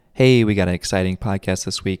Hey, we got an exciting podcast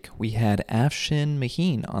this week. We had Afshin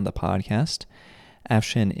Mehin on the podcast.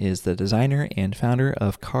 Afshin is the designer and founder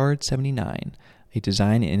of Card79, a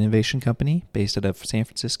design and innovation company based out of San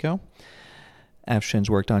Francisco. Afshin's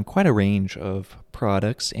worked on quite a range of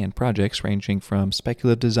products and projects ranging from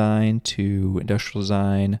speculative design to industrial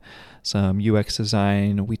design, some UX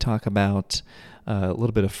design. We talk about a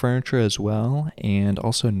little bit of furniture as well, and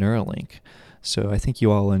also Neuralink. So I think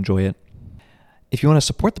you all will enjoy it. If you want to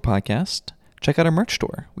support the podcast, check out our merch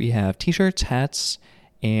store. We have t-shirts, hats,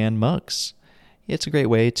 and mugs. It's a great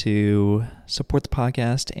way to support the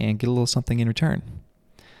podcast and get a little something in return.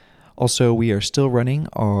 Also, we are still running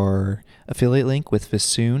our affiliate link with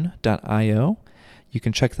Vissoon.io. You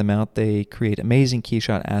can check them out. They create amazing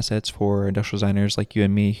keyshot assets for industrial designers like you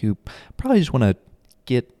and me who probably just want to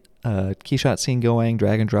get a keyshot scene going,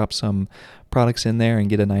 drag and drop some products in there and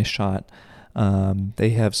get a nice shot. They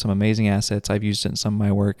have some amazing assets. I've used it in some of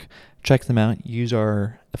my work. Check them out. Use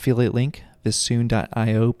our affiliate link,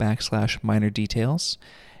 Vissoon.io/minor details,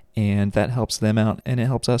 and that helps them out and it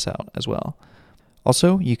helps us out as well.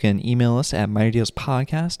 Also, you can email us at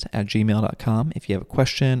minordealspodcast@gmail.com if you have a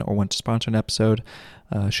question or want to sponsor an episode.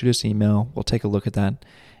 Shoot us an email. We'll take a look at that.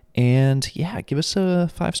 And yeah, give us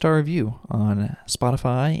a 5-star review on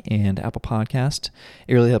Spotify and Apple Podcast.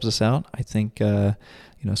 It really helps us out. I think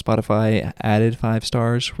Spotify added 5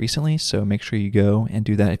 stars recently, so make sure you go and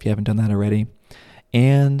do that if you haven't done that already.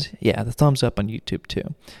 And yeah, the thumbs up on YouTube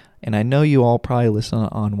too. And I know you all probably listen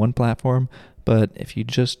on one platform, but if you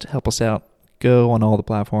just help us out, go on all the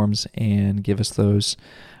platforms and give us those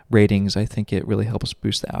ratings. I think it really helps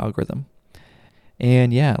boost the algorithm.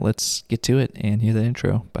 And yeah, let's get to it and hear the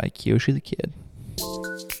intro by Kiyoshi the Kid.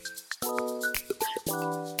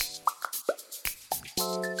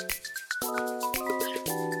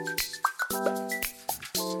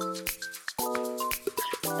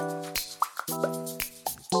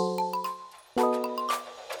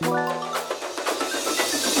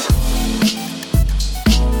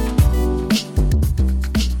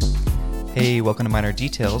 Hey, welcome to Minor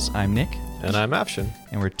Details. I'm Nick. And I'm Afshin.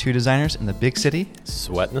 And we're two designers in the big city.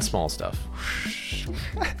 Sweating the small stuff.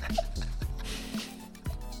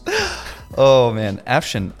 Oh, man.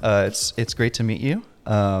 Afshin, it's great to meet you.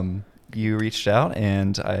 You reached out,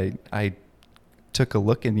 and I took a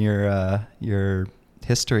look in your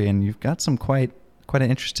history, and you've got some quite an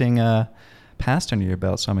interesting past under your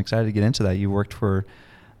belt, so I'm excited to get into that. You worked for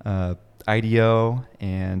IDEO,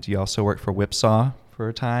 and you also worked for Whipsaw for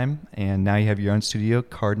a time, and now you have your own studio,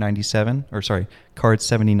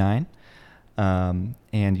 Card79,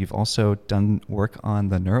 and you've also done work on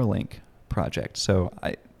the Neuralink project. So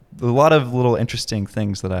a lot of little interesting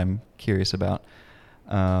things that I'm curious about.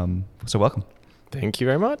 So welcome. Thank you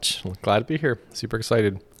very much. Glad to be here. Super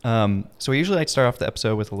excited. So we usually like to start off the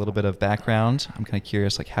episode with a little bit of background. I'm kind of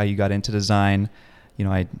curious, like how you got into design. You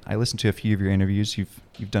know, I listened to a few of your interviews.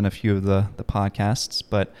 You've done a few of the podcasts,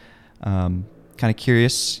 but kind of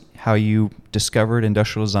curious how you discovered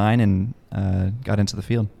industrial design and got into the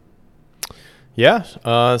field. Yeah.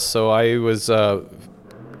 So I was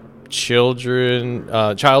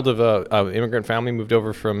child of a immigrant family, moved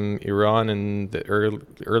over from Iran in the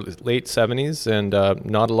late 70s, and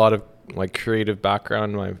not a lot of like creative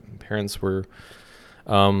background. My parents were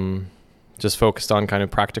just focused on kind of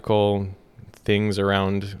practical things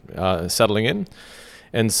around settling in.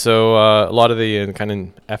 And so a lot of the kind of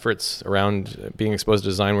efforts around being exposed to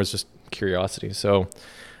design was just curiosity. So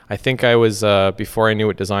I think I was, before I knew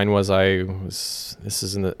what design was, this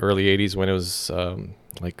is in the early 80s when it was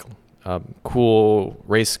cool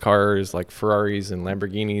race cars like Ferraris and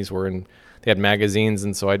Lamborghinis they had magazines.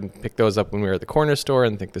 And so I'd pick those up when we were at the corner store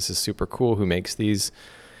and think this is super cool. Who makes these?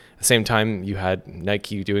 At the same time, you had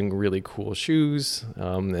Nike doing really cool shoes.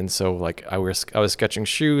 And so like I was sketching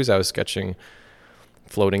shoes, I was sketching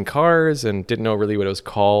floating cars and didn't know really what it was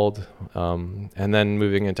called. And then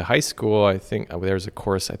moving into high school, I think there was a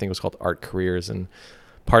course, I think it was called Art Careers. And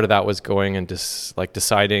part of that was going and just like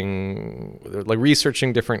deciding, like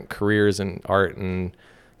researching different careers in art. And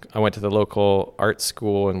I went to the local art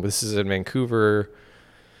school, and this is in Vancouver.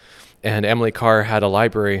 And Emily Carr had a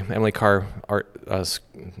library. Emily Carr Art, it's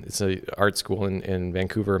an art school in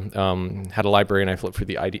Vancouver. Had a library, and I flipped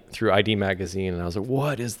through ID magazine, and I was like,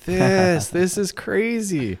 "What is this? This is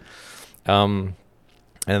crazy!" And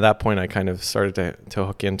at that point, I kind of started to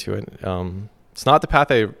hook into it. It's not the path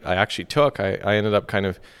I actually took. I ended up kind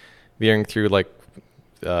of veering through like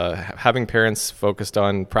having parents focused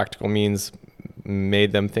on practical means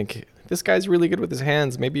made them think, this guy's really good with his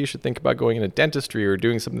hands. Maybe you should think about going into dentistry or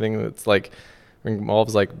doing something that's like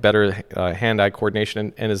involves like better hand-eye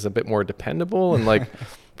coordination and is a bit more dependable and like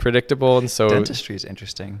predictable. And so dentistry is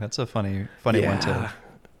interesting. That's a funny one to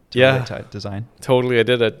yeah, design. Totally. I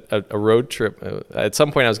did a road trip. At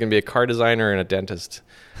some point I was going to be a car designer and a dentist.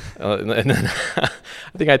 And then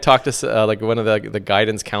I think I talked to like one of the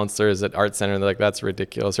guidance counselors at Art Center, and they're like, that's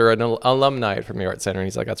ridiculous. Or an alumni from the Art Center, and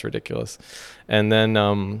he's like, that's ridiculous. And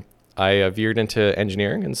then I veered into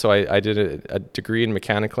engineering, and so I did a degree in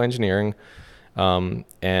mechanical engineering.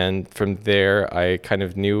 And from there, I kind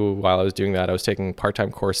of knew while I was doing that, I was taking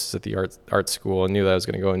part-time courses at the art school, and knew that I was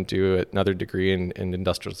going to go and do another degree in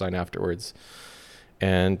industrial design afterwards,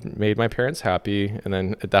 and made my parents happy. And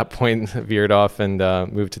then at that point veered off and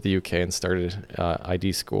moved to the UK and started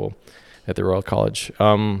ID school at the Royal College.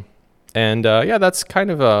 Yeah, that's kind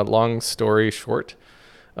of a long story short.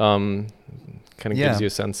 Kind of gives you a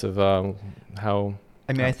sense of how...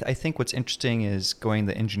 I mean, I think what's interesting is going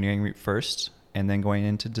the engineering route first and then going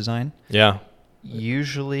into design. Yeah.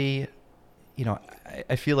 Usually,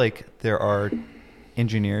 I feel like there are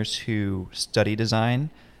engineers who study design,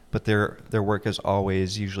 but their work is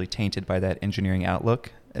always usually tainted by that engineering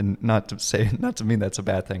outlook. And not to mean that's a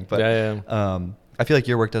bad thing, but I feel like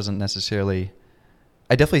your work doesn't necessarily.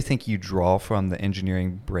 I definitely think you draw from the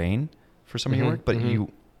engineering brain for some of your work, but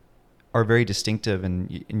you are very distinctive,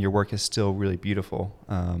 and your work is still really beautiful.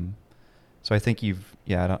 So I think I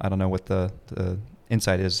don't know what the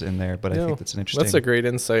insight is in there, but I think that's an interesting. That's a great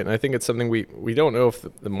insight, and I think it's something we don't know if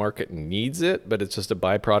the market needs it, but it's just a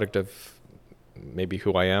byproduct of maybe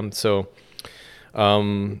who I am. So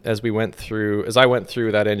as I went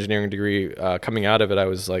through that engineering degree, coming out of it, I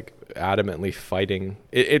was like adamantly fighting.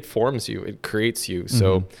 It forms you, it creates you.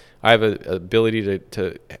 So I have an ability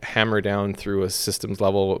to hammer down through a systems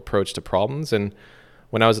level approach to problems. And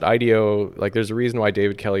when I was at IDEO, like there's a reason why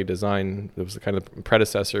David Kelly Design, it was the kind of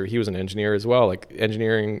predecessor. He was an engineer as well. Like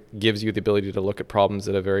engineering gives you the ability to look at problems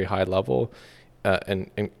at a very high level,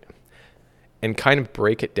 and kind of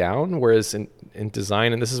break it down. Whereas in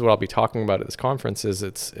design, and this is what I'll be talking about at this conference, is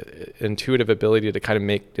it's intuitive ability to kind of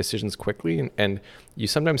make decisions quickly. And you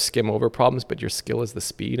sometimes skim over problems, but your skill is the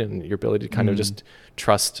speed and your ability to kind of just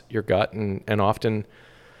trust your gut. And often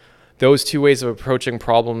those two ways of approaching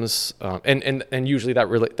problems, and usually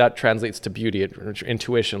that translates to beauty,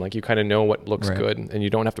 intuition. Like you kind of know what looks good, and you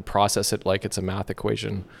don't have to process it like it's a math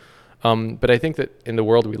equation. But I think that in the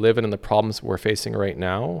world we live in and the problems we're facing right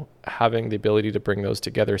now, having the ability to bring those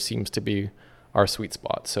together seems to be our sweet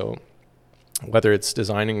spot. So whether it's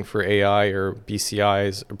designing for AI or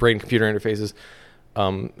BCIs, or brain-computer interfaces,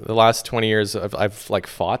 the last 20 years I've like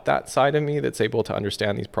fought that side of me that's able to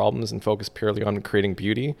understand these problems and focus purely on creating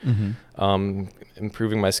beauty,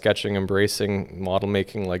 improving my sketching, embracing model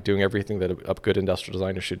making, like doing everything that a good industrial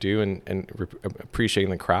designer should do, and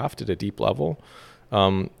appreciating the craft at a deep level.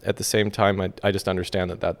 At the same time, I just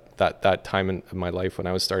understand that time in my life when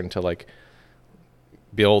I was starting to like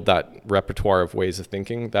build that repertoire of ways of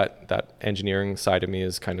thinking, that engineering side of me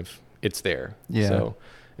is kind of, it's there. Yeah. So,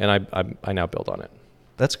 and I now build on it.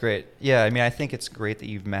 That's great. Yeah. I mean, I think it's great that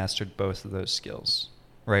you've mastered both of those skills,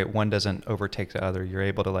 right? One doesn't overtake the other. You're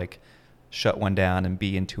able to like shut one down and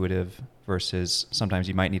be intuitive versus sometimes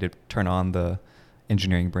you might need to turn on the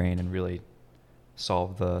engineering brain and really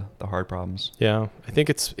solve the hard problems. Yeah, I think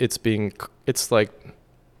it's like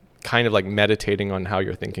kind of like meditating on how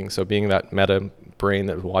you're thinking. So being that meta brain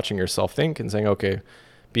that watching yourself think and saying, okay,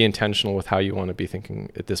 be intentional with how you want to be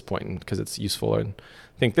thinking at this point because it's useful, and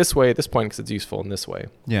think this way at this point because it's useful in this way.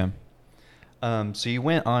 Yeah. So you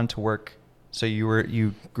went on to work. So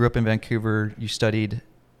you grew up in Vancouver. You studied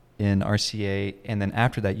in RCA, and then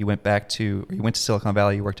after that you went to Silicon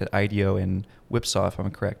Valley. You worked at IDEO and Whipsaw, if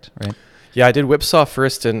I'm correct, right? Yeah, I did Whipsaw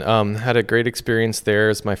first and had a great experience there. It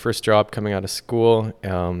was my first job coming out of school,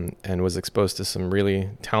 and was exposed to some really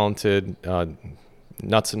talented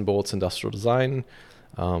nuts and bolts industrial design.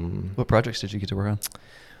 What projects did you get to work on?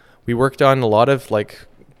 We worked on a lot of like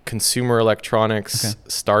consumer electronics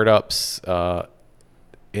startups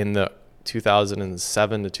in the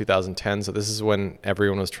 2007 to 2010. So this is when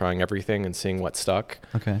everyone was trying everything and seeing what stuck.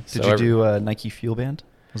 Okay. Did you do Nike Fuel Band?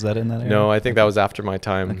 Was that in that area? No, I think that was after my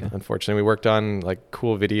time. Unfortunately, we worked on like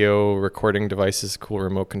cool video recording devices, cool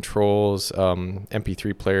remote controls,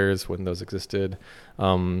 MP3 players when those existed,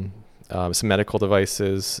 some medical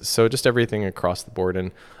devices. So just everything across the board.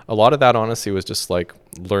 And a lot of that honestly was just like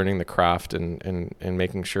learning the craft and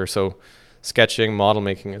making sure. So sketching, model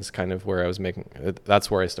making is kind of where that's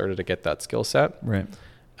where I started to get that skill set. Right.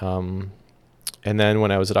 And then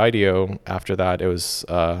when I was at IDEO after that, it was,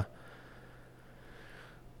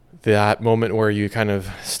 that moment where you kind of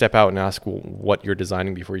step out and ask what you're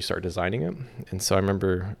designing before you start designing it. And so I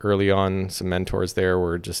remember early on, some mentors there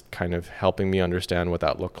were just kind of helping me understand what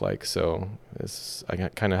that looked like. So I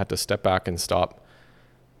kind of had to step back and stop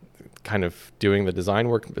kind of doing the design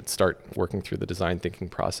work, but start working through the design thinking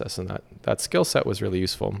process. And that skill set was really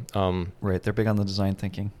useful. Right. They're big on the design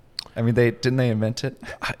thinking. I mean, didn't they invent it?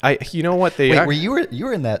 You know what, they Wait, you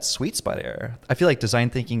were in that sweet spot era. I feel like design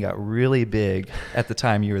thinking got really big at the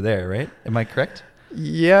time you were there, right? Am I correct?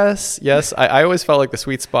 Yes. I always felt like the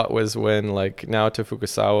sweet spot was when like Naoto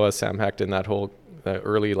Fukusawa, Sam Hecht, and that whole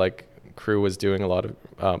early like crew was doing a lot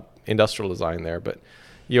of industrial design there. But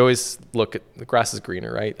you always look at the grass is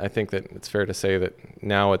greener, right? I think that it's fair to say that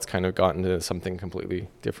now it's kind of gotten to something completely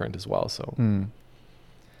different as well. So,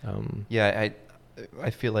 yeah,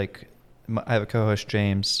 I feel like I have a co-host,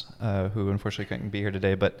 James, who unfortunately couldn't be here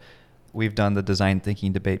today, but we've done the design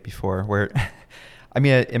thinking debate before where, I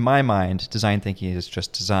mean, in my mind, design thinking is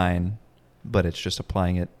just design, but it's just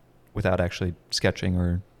applying it without actually sketching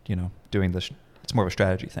or, doing this. It's more of a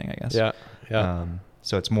strategy thing, I guess. Yeah.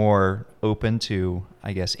 So it's more open to,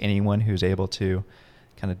 I guess, anyone who's able to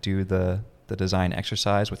kind of do the design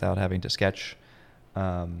exercise without having to sketch.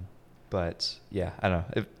 But yeah, I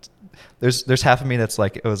don't know. There's half of me that's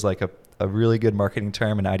like, it was like a really good marketing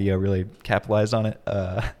term and IDEO really capitalized on it.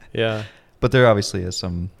 Yeah. But there obviously is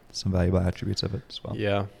some valuable attributes of it as well.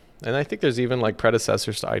 Yeah. And I think there's even like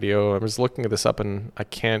predecessors to IDEO. I was looking this up and I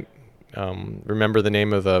can't remember the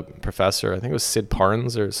name of the professor. I think it was Sid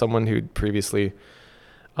Parnes or someone who'd previously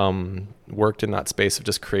worked in that space of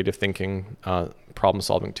just creative thinking, problem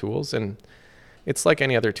solving tools. And it's like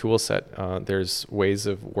any other tool set. There's ways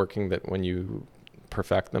of working that when you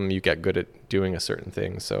perfect them, you get good at doing a certain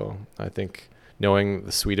thing. So I think knowing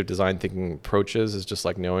the suite of design thinking approaches is just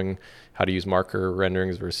like knowing how to use marker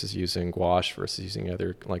renderings versus using gouache versus using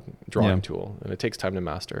other like drawing tool. And it takes time to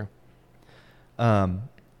master. And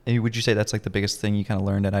would you say that's like the biggest thing you kind of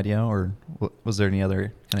learned at IDEO, or was there any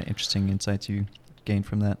other kind of interesting insights you gained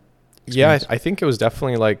from that experience? Yeah, I think it was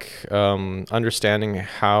definitely like understanding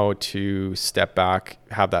how to step back,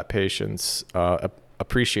 have that patience,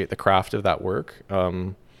 appreciate the craft of that work.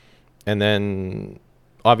 And then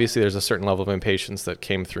obviously there's a certain level of impatience that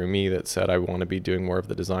came through me that said I want to be doing more of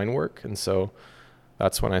the design work. And so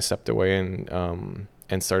that's when I stepped away and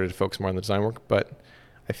started to focus more on the design work. But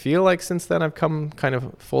I feel like since then I've come kind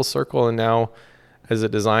of full circle, and now as a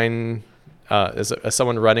design, as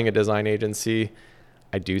someone running a design agency,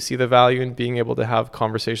 I do see the value in being able to have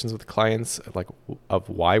conversations with clients like of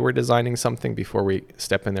why we're designing something before we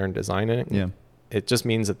step in there and design it. Yeah. It just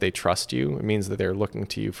means that they trust you. It means that they're looking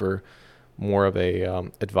to you for more of a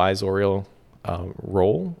advisorial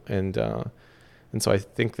role, and so I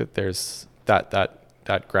think that there's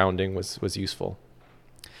that grounding was useful.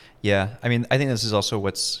 Yeah, I mean, I think this is also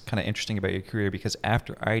what's kind of interesting about your career, because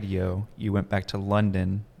after IDEO, you went back to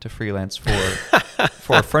London to freelance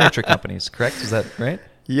for furniture companies, correct? Is that right?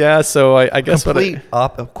 Yeah, so I guess complete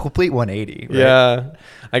 180. Right? Yeah,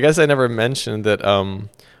 I guess I never mentioned that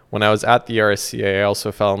when I was at the RSCA, I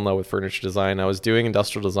also fell in love with furniture design. I was doing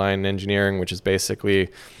industrial design and engineering, which is basically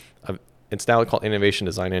it's now called innovation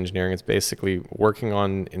design engineering. It's basically working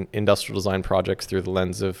on industrial design projects through the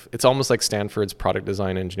lens of, it's almost like Stanford's product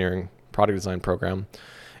design program.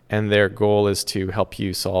 And their goal is to help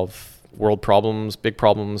you solve world problems, big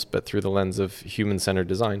problems, but through the lens of human-centered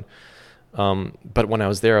design. But when I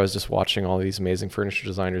was there, I was just watching all these amazing furniture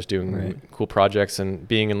designers doing cool projects, and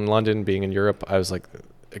being in London, being in Europe, I was like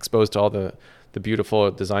exposed to all the beautiful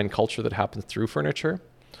design culture that happens through furniture.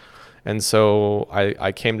 And so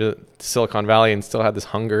I came to Silicon Valley and still had this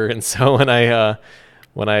hunger. And so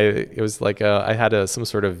it was like I had some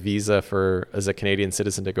sort of visa as a Canadian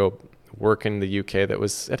citizen to go work in the UK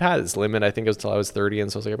it had its limit. I think it was till I was 30.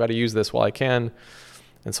 And so I was like, I better use this while I can.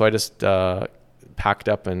 And so I just packed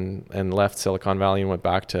up and left Silicon Valley and went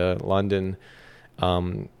back to London.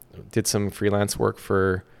 Did some freelance work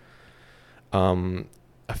for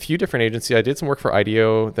a few different agencies. I did some work for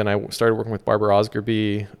IDEO. Then I started working with Barbara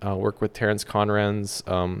Osgerby, worked with Terence Conran's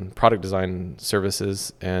product design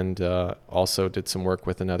services, and also did some work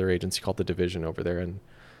with another agency called The Division over there. And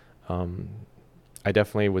I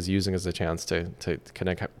definitely was using it as a chance to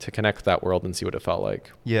connect that world and see what it felt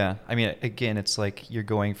like. Yeah, I mean, again, it's like you're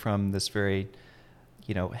going from this very,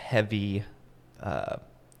 heavy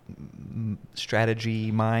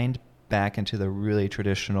strategy mind back into the really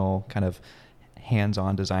traditional kind of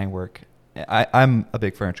hands-on design work. I'm a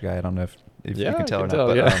big furniture guy. I don't know if you can tell or not.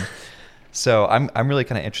 But, so I'm really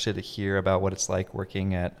kind of interested to hear about what it's like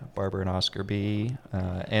working at Barber and Osgerby.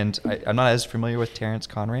 And I'm not as familiar with Terence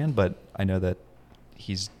Conran, but I know that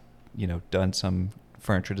he's done some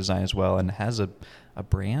furniture design as well, and has a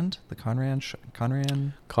brand, the Conran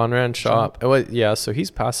shop. Oh, yeah. So he's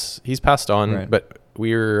passed on, right. But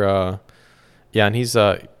we're, and he's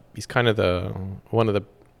kind of one of the,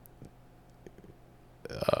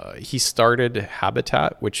 he started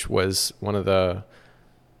Habitat, which was one of the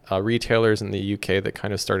retailers in the UK that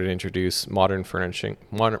kind of started to introduce modern furnishing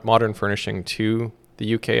to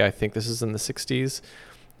the UK. I think this is in the 60s,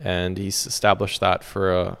 and he's established that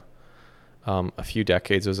for a few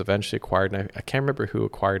decades. It was eventually acquired, and I can't remember who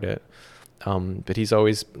acquired it, but he's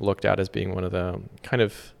always looked at as being one of the kind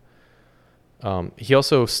of, he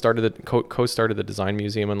also co-started the Design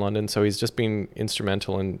Museum in London, so he's just been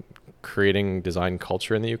instrumental in creating design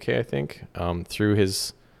culture in the UK, I think, through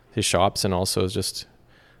his shops, and also just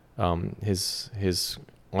his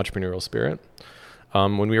entrepreneurial spirit.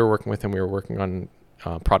 When we were working with him, we were working on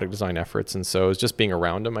product design efforts, and so it was just being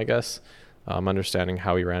around him, I guess, understanding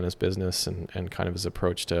how he ran his business and kind of his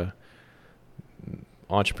approach to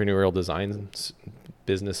entrepreneurial design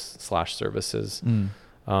business / services.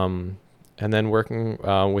 And then working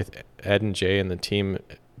with Ed and Jay and the team.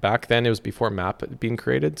 Back then, it was before MAP being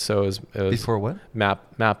created. So it was before what?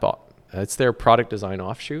 MAP. It's their product design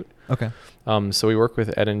offshoot. Okay. So we work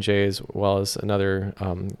with Ed and Jay, as well as another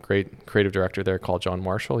great creative director there called John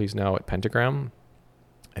Marshall. He's now at Pentagram.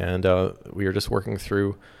 And we were just working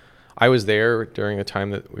through, I was there during the time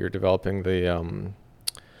that we were developing the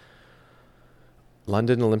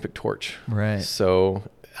London Olympic torch. Right. So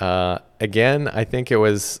again, I think it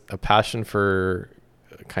was a passion for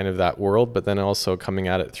kind of that world, but then also coming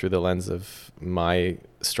at it through the lens of my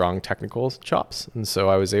strong technical chops. And so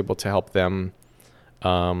I was able to help them,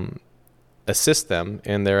 assist them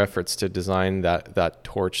in their efforts to design that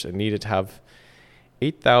torch that needed to have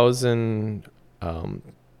 8,000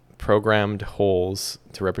 programmed holes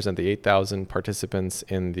to represent the 8,000 participants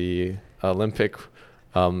in the Olympic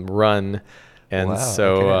run. And wow,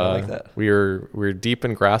 so okay, I like that. we were deep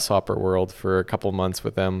in grasshopper world for a couple months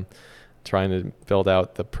with them, trying to build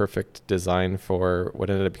out the perfect design for what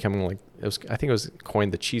ended up becoming I think it was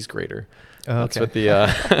coined the cheese grater. Oh, that's okay. what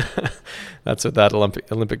the that's what that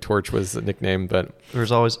Olympic torch was nicknamed. But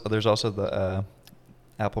there's also the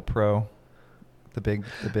Apple Pro, the big.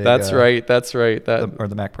 That's right. Or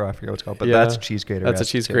the Mac Pro, I forget what it's called, but yeah, that's a cheese grater. That's a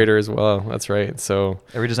cheese grater as well. That's right. So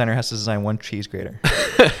every designer has to design one cheese grater.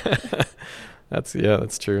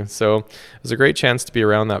 That's true. So it was a great chance to be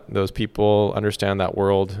around those people, understand that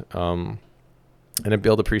world, and to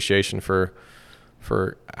build appreciation for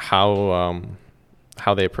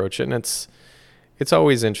how they approach it. And it's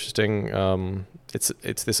always interesting.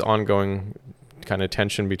 It's this ongoing kind of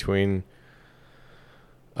tension between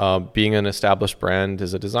being an established brand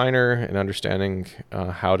as a designer and understanding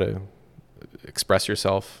how to express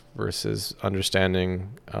yourself versus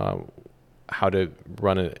understanding how to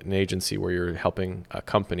run an agency where you're helping a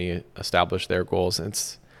company establish their goals.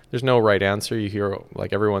 There's no right answer. You hear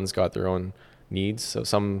everyone's got their own needs. So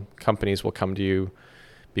some companies will come to you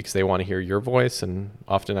because they want to hear your voice, and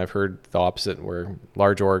often I've heard the opposite, where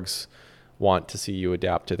large orgs want to see you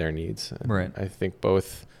adapt to their needs. Right. I think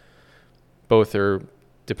both are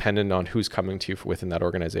dependent on who's coming to you within that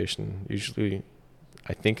organization. Usually,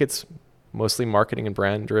 I think it's mostly marketing and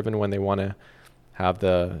brand driven when they want to have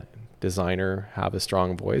the designer have a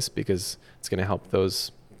strong voice, because it's going to help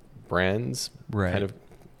those brands kind of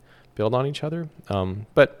build on each other.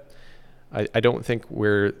 But I don't think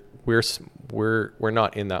we're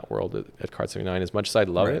not in that world at Card 79 as much as I'd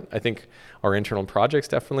love it. I think our internal projects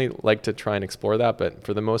definitely like to try and explore that, but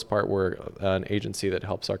for the most part, we're an agency that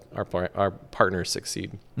helps our partners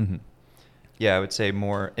succeed. Mm-hmm. Yeah, I would say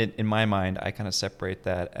more in my mind, I kind of separate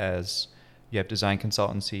that as you have design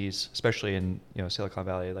consultancies, especially in Silicon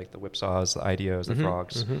Valley, like the Whipsaws, the IDEOs, the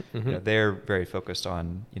Frogs. They're very focused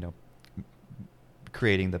on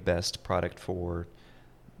creating the best product for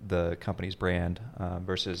the company's brand,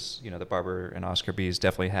 versus the Barber and Oscar B's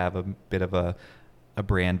definitely have a bit of a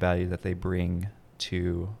brand value that they bring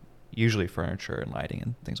to usually furniture and lighting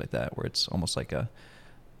and things like that, where it's almost like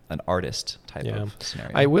an artist type of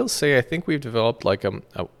scenario. I will say, I think we've developed like a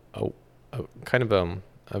kind of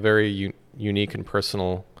a very unique and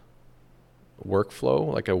personal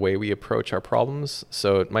workflow, like a way we approach our problems.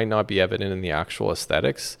 So it might not be evident in the actual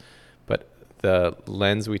aesthetics, but the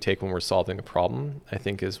lens we take when we're solving a problem, I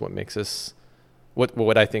think, is what makes us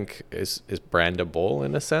what I think is brandable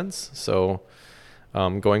in a sense. So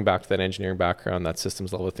going back to that engineering background, that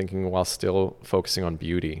systems level thinking, while still focusing on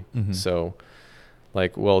beauty. So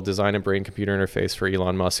we'll design a brain computer interface for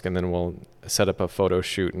Elon Musk, and then we'll set up a photo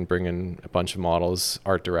shoot and bring in a bunch of models,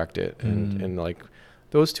 art direct it, and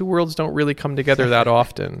those two worlds don't really come together that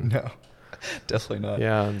often. No, definitely not.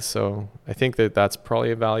 Yeah, and so I think that that's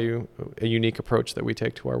probably a unique approach that we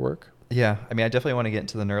take to our work. Yeah, I mean, I definitely want to get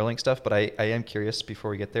into the Neuralink stuff, but I am curious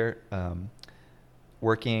before we get there.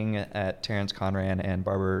 Working at Terence Conran and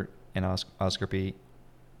Barber and Oscarpy,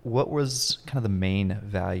 what was kind of the main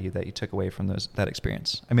value that you took away from that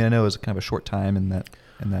experience? I mean, I know it was kind of a short time in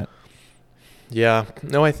that. Yeah,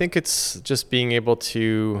 no, I think it's just being able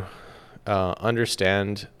to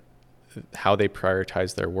understand how they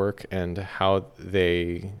prioritize their work and how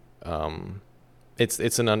they.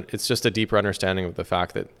 It's just a deeper understanding of the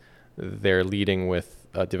fact that they're leading with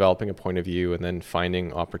developing a point of view and then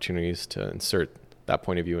finding opportunities to insert that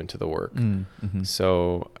point of view into the work. Mm-hmm.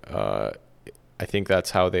 So I think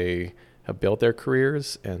that's how they have built their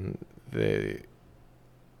careers, and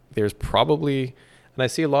there's probably, and I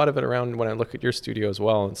see a lot of it around when I look at your studio as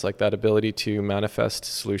well. It's like that ability to manifest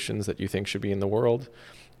solutions that you think should be in the world,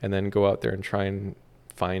 and then go out there and try and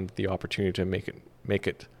find the opportunity to make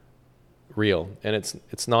it real. And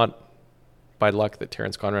it's not by luck that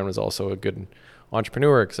Terence Conran was also a good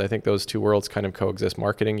entrepreneur, because I think those two worlds kind of coexist: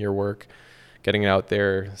 marketing your work, getting it out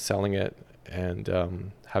there, selling it,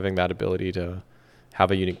 and having that ability to have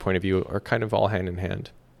a unique point of view are kind of all hand in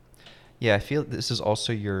hand. Yeah, I feel this is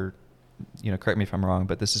also your, correct me if I'm wrong,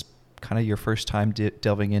 but this is kind of your first time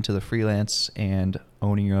delving into the freelance and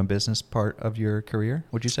owning your own business part of your career,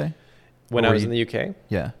 would you say? When I was in the UK?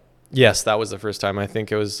 Yeah. Yes, that was the first time. I think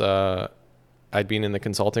it was, I'd been in the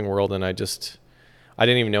consulting world, and I didn't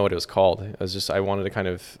even know what it was called. I wanted to kind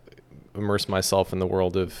of immerse myself in the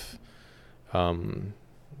world of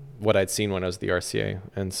what I'd seen when I was at the RCA.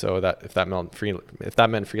 And so that if that meant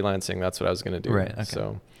freelancing, that's what I was going to do. Right. Okay.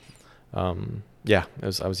 So, yeah,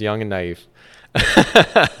 I was young and naive.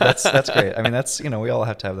 That's great. I mean, we all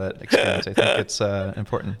have to have that experience. I think it's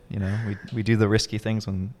important. We do the risky things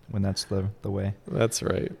when that's the way. That's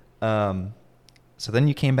right. So then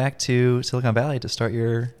you came back to Silicon Valley to start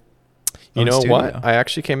your You know studio. what? I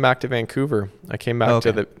actually came back to Vancouver. I came back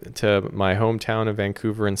to my hometown of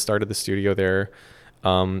Vancouver and started the studio there.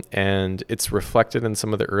 And it's reflected in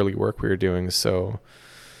some of the early work we were doing. So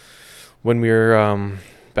when we were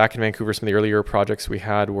back in Vancouver, some of the earlier projects we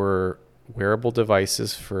had were wearable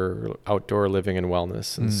devices for outdoor living and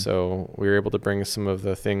wellness. And so we were able to bring some of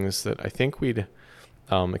the things that I think we'd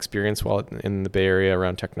experienced while in the Bay Area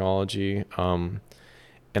around technology.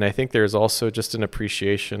 And I think there's also just an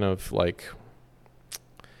appreciation of like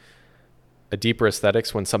a deeper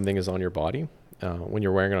aesthetics when something is on your body, when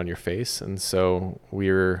you're wearing it on your face. And so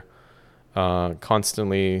we're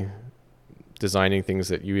constantly designing things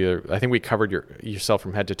that I think we covered yourself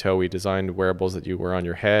from head to toe. We designed wearables that you wear on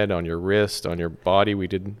your head, on your wrist, on your body. We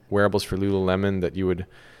did wearables for Lululemon that you would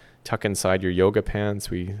tuck inside your yoga pants.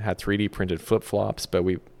 We had 3D printed flip-flops, but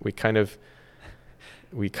we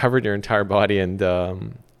covered your entire body. And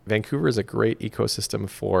Vancouver is a great ecosystem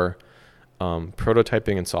for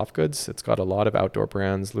prototyping and soft goods. It's got a lot of outdoor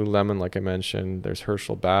brands. Lululemon, like I mentioned, there's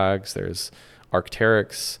Herschel bags, there's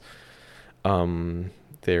Arc'teryx,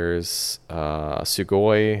 there's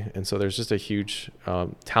Sugoi. And so there's just a huge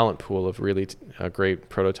talent pool of really great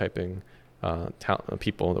prototyping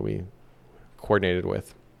people that we coordinated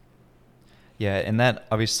with. Yeah, and that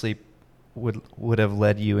obviously would have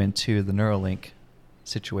led you into the Neuralink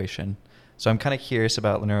situation. So I'm kind of curious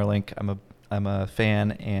about Neuralink. I'm a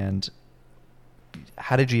fan, and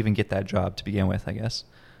how did you even get that job to begin with, I guess?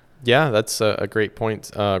 Yeah, that's a great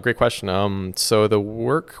point. Great question. So the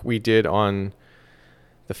work we did on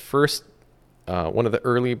the first, one of the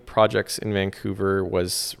early projects in Vancouver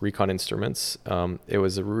was Recon Instruments. It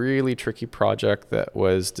was a really tricky project that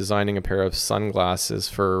was designing a pair of sunglasses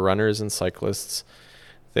for runners and cyclists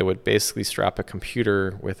that would basically strap a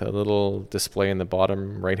computer with a little display in the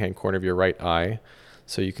bottom right-hand corner of your right eye,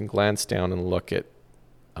 so you can glance down and look at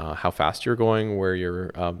how fast you're going, where your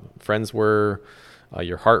friends were,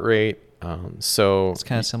 your heart rate. So it's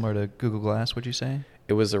kind of similar to Google Glass, would you say?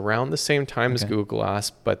 It was around the same time as Google Glass,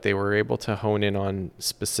 but they were able to hone in on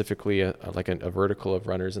specifically a vertical of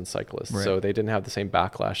runners and cyclists. Right. So they didn't have the same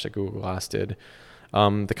backlash that Google Glass did.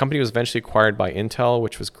 The company was eventually acquired by Intel,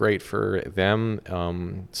 which was great for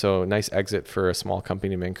them. So nice exit for a small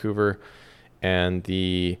company in Vancouver. And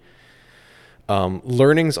the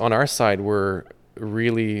learnings on our side were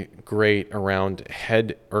really great around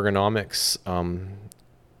head ergonomics,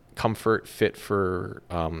 comfort, fit for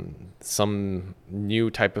some new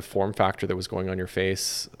type of form factor that was going on your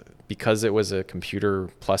face. because it was a computer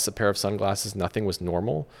plus a pair of sunglasses, nothing was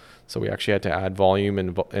normal. So we actually had to add volume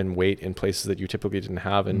and weight in places that you typically didn't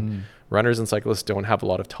have. And runners and cyclists don't have a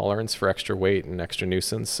lot of tolerance for extra weight and extra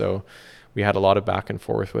nuisance. So we had a lot of back and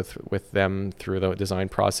forth with them through the design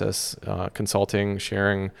process, consulting,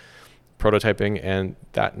 sharing, prototyping, and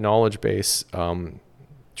that knowledge base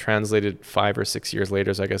translated 5 or 6 years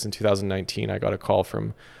later. So I guess in 2019, I got a call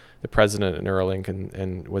from the president at Neuralink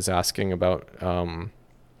and was asking about,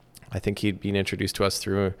 I think he'd been introduced to us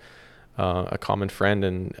through a common friend,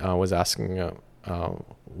 and was asking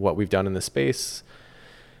what we've done in the space.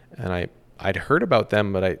 And I'd heard about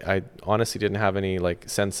them, but I honestly didn't have any like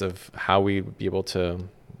sense of how we'd be able to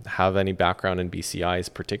have any background in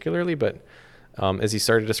BCIs particularly. But as he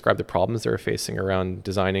started to describe the problems they were facing around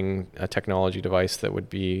designing a technology device that would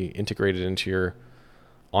be integrated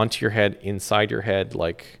onto your head, inside your head,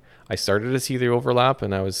 like I started to see the overlap,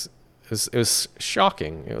 and it was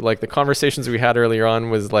shocking. Like the conversations we had earlier on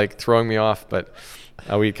was like throwing me off, but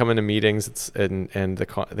we'd come into meetings and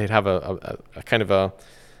they'd have a kind of a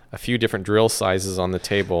few different drill sizes on the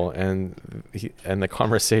table, and the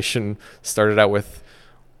conversation started out with,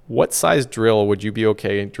 what size drill would you be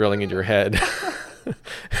okay drilling in your head?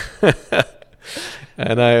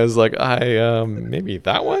 And I was like, maybe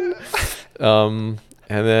that one. And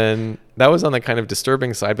then that was on the kind of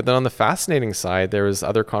disturbing side. But then on the fascinating side, there was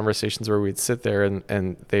other conversations where we'd sit there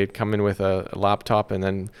and they'd come in with a laptop and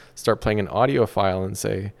then start playing an audio file and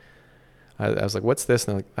say, I was like, what's this?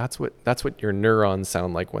 And they're like, that's what your neurons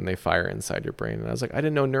sound like when they fire inside your brain. And I was like, I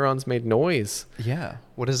didn't know neurons made noise. Yeah.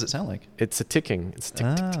 What does it sound like? It's a ticking. It's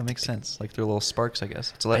tick, tick, tick, makes tick. sense. Like they're little sparks, I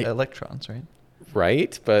guess. It's electrons, right?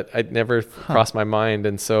 Right. But I'd never crossed my mind.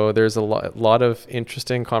 And so there's a lot of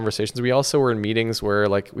interesting conversations. We also were in meetings where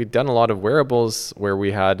like we'd done a lot of wearables where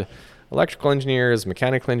we had electrical engineers,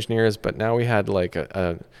 mechanical engineers, but now we had like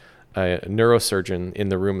a neurosurgeon in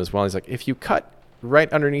the room as well. He's like, if you cut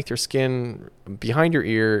right underneath your skin behind your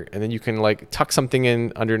ear, and then you can like tuck something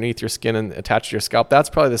in underneath your skin and attach to your scalp, that's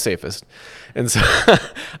probably the safest. And so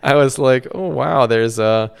I was like, oh wow, there's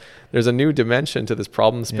a new dimension to this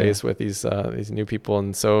problem space with these new people.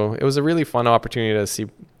 And so it was a really fun opportunity to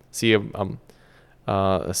see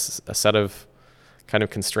a set of kind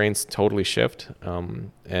of constraints totally shift.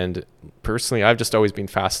 And personally, I've just always been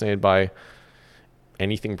fascinated by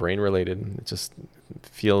anything brain related. It just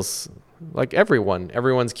feels like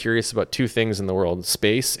everyone's curious about two things in the world: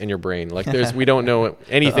 space and your brain. Like we don't know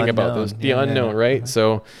anything about those, the unknown, right?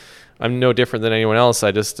 So I'm no different than anyone else.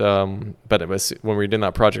 I just, but it was when we were doing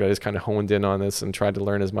that project, I just kind of honed in on this and tried to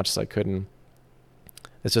learn as much as I could. And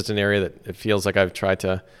it's just an area that it feels like I've tried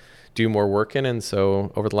to do more work in. And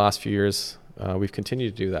so over the last few years, we've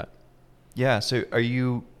continued to do that. Yeah. So are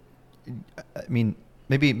you, I mean,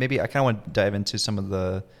 maybe I kind of want to dive into some of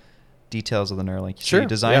the details of the Neuralink. So Sure. You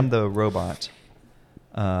designed the robot.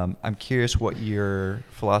 I'm curious what your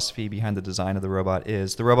philosophy behind the design of the robot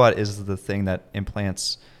is. The robot is the thing that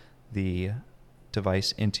implants the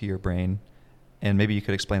device into your brain. And maybe you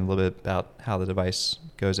could explain a little bit about how the device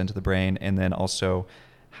goes into the brain, and then also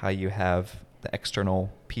how you have the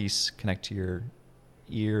external piece connect to your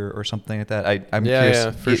ear or something like that. I'm curious.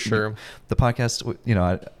 Yeah, for sure. The podcast,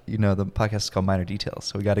 the podcast is called Minor Details,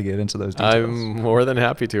 so we got to get into those details. I'm more than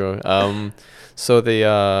happy to. So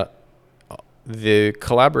the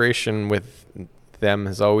collaboration with them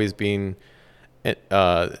has always been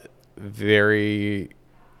very.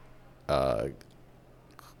 I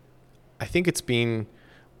think it's been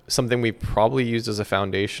something we've probably used as a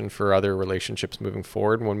foundation for other relationships moving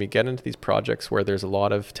forward. And when we get into these projects where there's a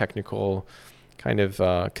lot of technical kind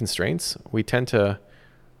of constraints, we tend to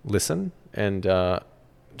listen and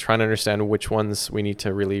try and understand which ones we need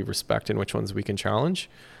to really respect and which ones we can challenge.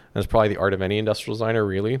 And that's probably the art of any industrial designer,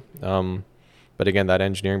 really. But again, that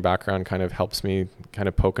engineering background kind of helps me kind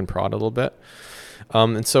of poke and prod a little bit.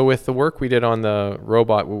 And so with the work we did on the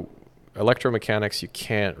robot, electromechanics you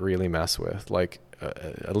can't really mess with. Like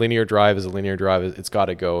a linear drive is a linear drive. It's got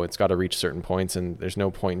to go. It's got to reach certain points, and there's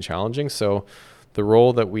no point in challenging. So the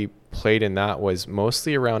role that we played in that was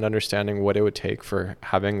mostly around understanding what it would take for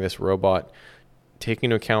having this robot,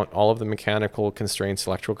 taking into account all of the mechanical constraints,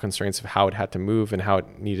 electrical constraints of how it had to move and how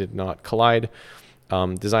it needed not collide.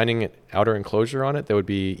 Designing an outer enclosure on it that would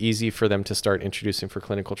be easy for them to start introducing for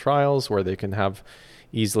clinical trials, where they can have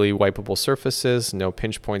easily wipeable surfaces, no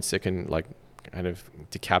pinch points that can like kind of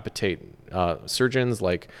decapitate surgeons,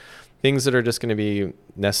 like things that are just going to be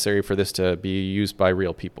necessary for this to be used by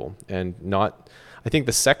real people. And not, I think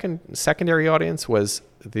the secondary audience was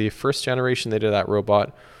the first generation they did that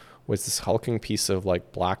robot was this hulking piece of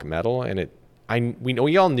like black metal, and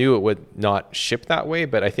we all knew it would not ship that way,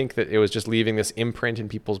 but I think that it was just leaving this imprint in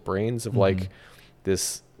people's brains of like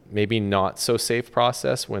this maybe not so safe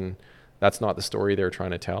process when that's not the story they're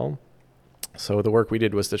trying to tell. So the work we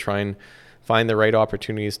did was to try and find the right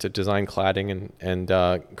opportunities to design cladding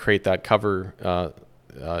and create that cover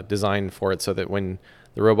design for it, so that when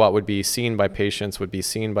the robot would be seen by patients, would be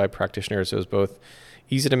seen by practitioners, it was both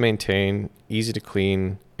easy to maintain, easy to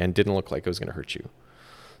clean, and didn't look like it was going to hurt you.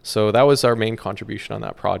 So that was our main contribution on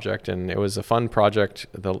that project, and it was a fun project.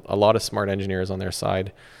 A lot of smart engineers on their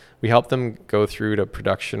side. We helped them go through to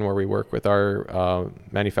production, where we work with our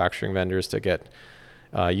manufacturing vendors to get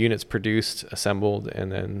units produced, assembled,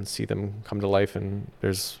 and then see them come to life. And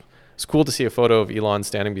it's cool to see a photo of Elon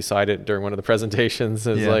standing beside it during one of the presentations.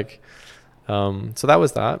 It's like, so that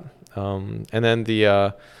was that. And then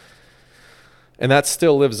and that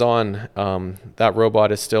still lives on. That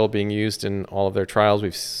robot is still being used in all of their trials.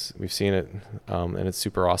 We've seen it, and it's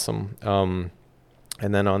super awesome. And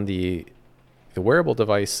then on the wearable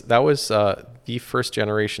device, that was the first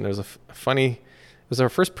generation. It was it was our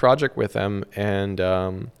first project with them, and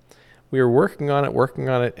we were working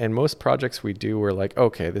on it. And most projects we do, we're like,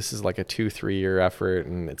 okay, this is like a 2-3 year effort,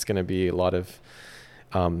 and it's going to be a lot of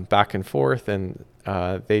back and forth. And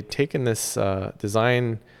they'd taken this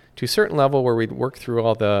design to a certain level where we'd work through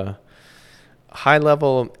all the high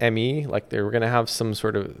level ME, like they were going to have some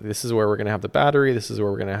sort of, this is where we're going to have the battery, this is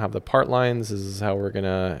where we're going to have the part lines, this is how we're going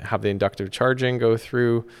to have the inductive charging go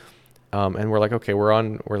through. And we're like, okay, we're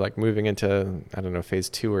like moving into, I don't know, phase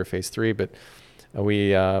 2 or phase 3, but we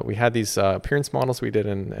had these appearance models we did,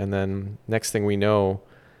 and then next thing we know,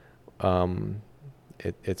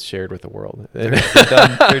 it's shared with the world. They're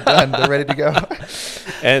done. They're done. They're ready to go.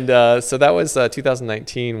 And so that was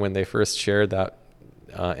 2019 when they first shared that.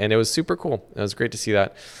 And it was super cool. It was great to see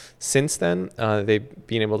that. Since then, they've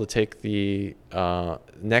been able to take the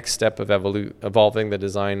next step of evolving the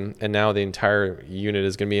design. And now the entire unit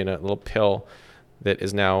is going to be in a little pill that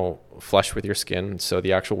is now flush with your skin. So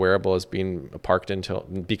the actual wearable is being parked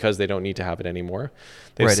because they don't need to have it anymore.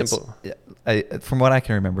 From what I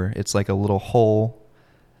can remember, it's like a little hole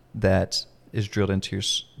that is drilled into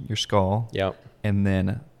your skull. Yeah. And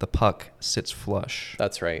then the puck sits flush.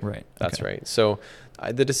 That's right. Right. That's okay. right. So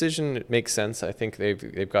the decision makes sense. I think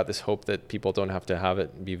they've got this hope that people don't have to have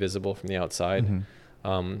it be visible from the outside.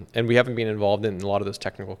 Mm-hmm. And we haven't been involved in a lot of those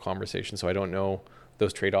technical conversations, so I don't know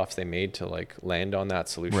those trade-offs they made to like land on that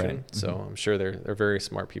solution. Right. So mm-hmm. I'm sure they're very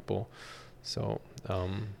smart people. So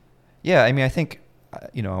yeah, I mean, I think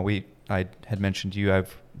I had mentioned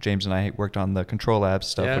James and I worked on the Control Labs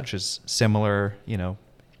stuff, which is similar,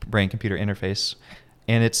 brain-computer interface.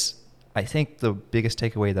 And I think the biggest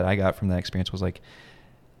takeaway that I got from that experience was like,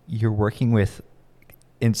 you're working with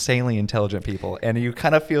insanely intelligent people, and you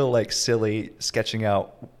kind of feel like silly sketching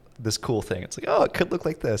out this cool thing. It's like, oh, it could look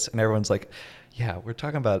like this. And everyone's like, yeah, we're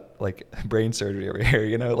talking about like brain surgery over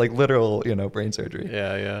here, like literal, brain surgery.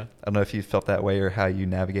 Yeah. I don't know if you felt that way or how you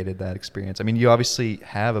navigated that experience. I mean, you obviously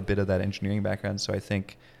have a bit of that engineering background, so I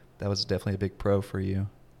think that was definitely a big pro for you.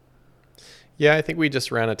 Yeah, I think we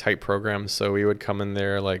just ran a tight program, so we would come in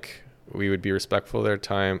there, like we would be respectful of their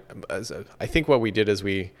time. I think what we did is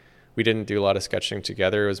we didn't do a lot of sketching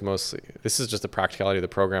together. It was mostly, this is just the practicality of the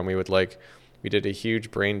program. We did a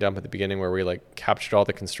huge brain dump at the beginning where we like captured all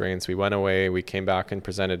the constraints. We went away, we came back and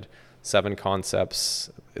presented 7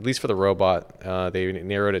 concepts, at least for the robot. They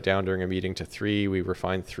narrowed it down during a meeting to 3. We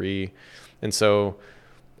refined 3. And so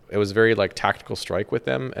it was very like tactical strike with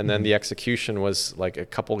them. And then the execution was like a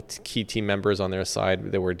couple key team members on their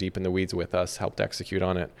side that were deep in the weeds with us, helped execute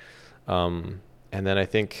on it. And then I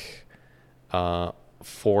think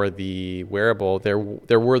for the wearable, there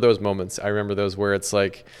were those moments. I remember those where it's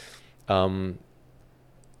like, okay,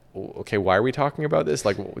 why are we talking about this?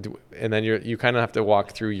 Like, and then you kind of have to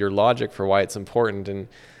walk through your logic for why it's important, and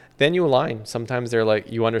then you align. Sometimes they're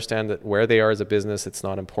like, you understand that where they are as a business, it's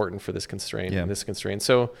not important for this constraint and this constraint.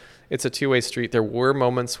 So it's a two-way street. There were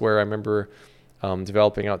moments where I remember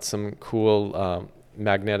developing out some cool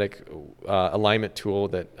magnetic alignment tool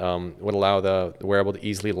that would allow the wearable to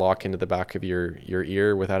easily lock into the back of your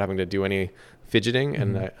ear without having to do any fidgeting.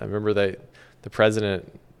 Mm-hmm. And I remember the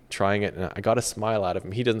president trying it, and I got a smile out of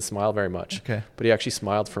him. He doesn't smile very much, but he actually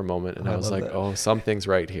smiled for a moment, and I was like, oh, something's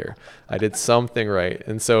right here. I did something right.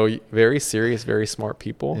 And so very serious, very smart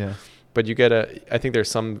people. Yeah. But I think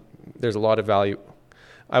there's a lot of value.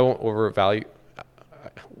 I won't overvalue.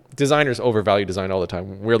 Designers overvalue design all the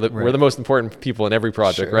time. We're the most important people in every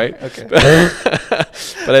project, right? Okay.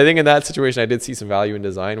 But I think in that situation, I did see some value in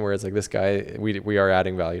design, where it's like, this guy, we are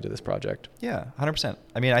adding value to this project. Yeah, 100%.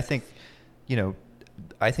 I mean, I think,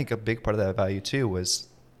 I think a big part of that value too was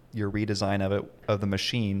your redesign of the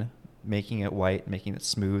machine, making it white, making it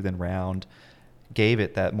smooth and round, gave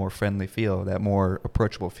it that more friendly feel, that more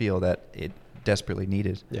approachable feel that it desperately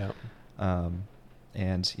needed. Yeah.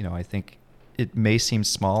 And I think it may seem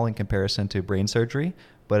small in comparison to brain surgery,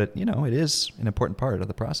 but it is an important part of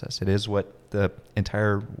the process. It is what the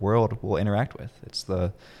entire world will interact with. It's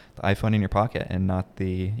the iPhone in your pocket, and not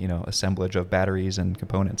the assemblage of batteries and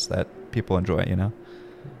components that people enjoy.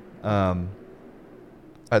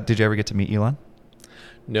 Did you ever get to meet Elon?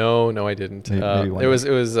 No, I didn't. Maybe It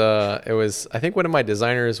was. I think one of my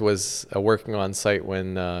designers was working on site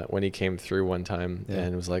when he came through one time,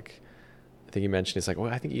 and it was like, I think he mentioned, he's like,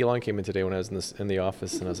 well, I think Elon came in today when I was in the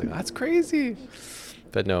office, and I was like, that's crazy.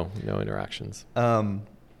 But no interactions.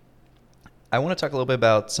 I want to talk a little bit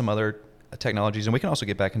about some other technologies, and we can also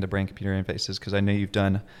get back into brain-computer interfaces because I know you've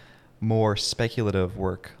done more speculative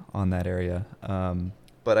work on that area.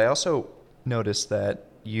 But I also noticed that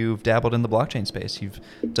you've dabbled in the blockchain space. You've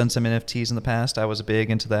done some NFTs in the past. I was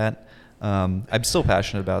big into that. I'm still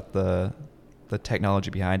passionate about the technology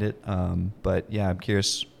behind it. But yeah, I'm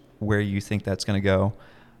curious where you think that's going to go.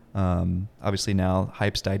 Obviously now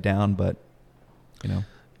hype's died down, but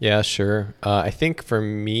Yeah, sure. I think for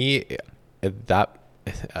me, that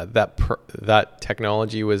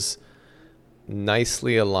technology was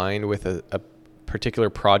nicely aligned with a particular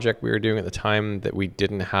project we were doing at the time that we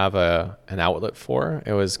didn't have an outlet for.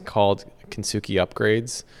 It was called Kintsugi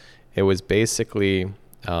Upgrades. It was basically,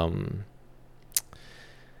 I'm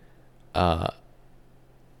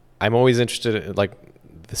always interested in like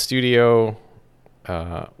the studio.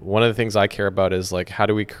 One of the things I care about is like, how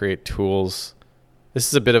do we create tools? This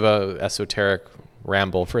is a bit of a esoteric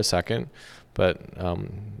ramble for a second, but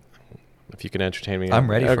if you can entertain me, I'm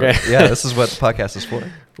ready for it. Yeah, this is what the podcast is for.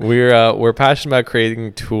 We're passionate about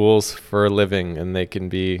creating tools for a living, and they can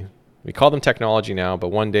be, we call them technology now, but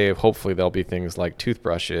one day hopefully they'll be things like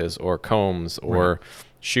toothbrushes or combs or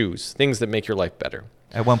shoes, things that make your life better.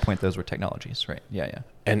 At one point, those were technologies, right? Yeah.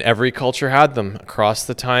 And every culture had them across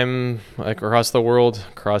the time, like across the world,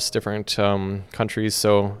 across different countries.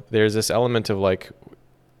 So there's this element of like,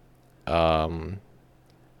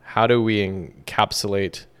 how do we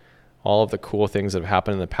encapsulate all of the cool things that have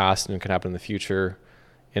happened in the past and can happen in the future,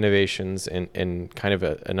 innovations, in kind of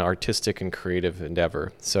an artistic and creative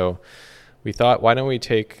endeavor. So we thought, why don't we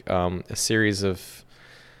take a series of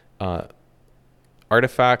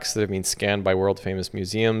artifacts that have been scanned by world famous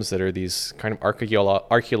museums that are these kind of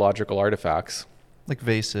archaeological artifacts. Like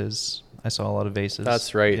vases. I saw a lot of vases.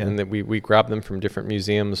 That's right. Yeah. And that we grab them from different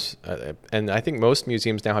museums. And I think most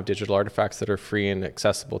museums now have digital artifacts that are free and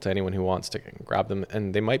accessible to anyone who wants to grab them.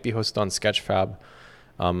 And they might be hosted on Sketchfab,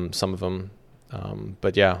 some of them.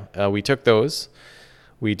 But yeah, we took those.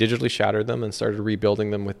 We digitally shattered them and started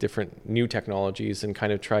rebuilding them with different new technologies and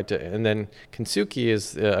kind of tried to, and then Kintsugi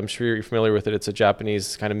is, I'm sure you're familiar with it. It's a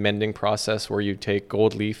Japanese kind of mending process where you take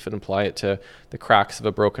gold leaf and apply it to the cracks of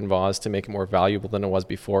a broken vase to make it more valuable than it was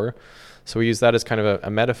before. So we use that as kind of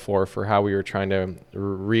a metaphor for how we were trying to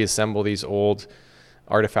reassemble these old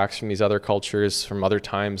artifacts from these other cultures, from other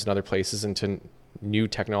times and other places into new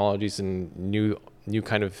technologies and new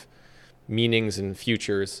kind of meanings and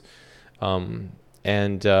futures.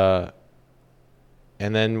 And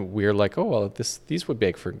then we're like, oh, well, these would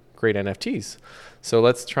make for great NFTs. So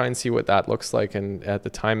let's try and see what that looks like. And at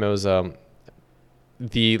the time, it was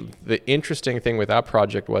the interesting thing with that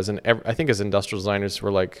project was, and I think as industrial designers,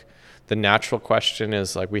 we're like, the natural question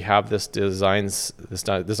is like, we have this design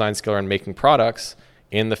skill around making products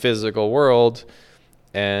in the physical world,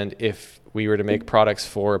 and if we were to make products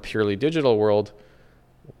for a purely digital world,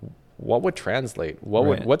 what would translate?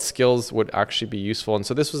 What skills would actually be useful? And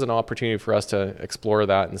so this was an opportunity for us to explore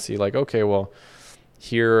that and see like, okay, well,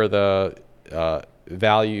 here are the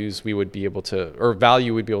values we would be able to, or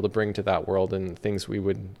value we'd be able to bring to that world and things we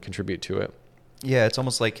would contribute to it. Yeah, it's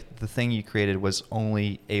almost like the thing you created was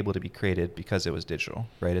only able to be created because it was digital,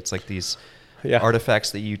 right? It's like these artifacts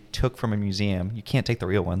that you took from a museum. You can't take the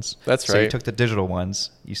real ones. That's right. So you took the digital ones,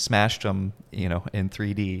 you smashed them, in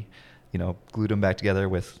 3D, glued them back together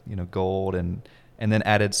with, gold and then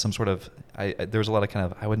added some sort of, there was a lot of kind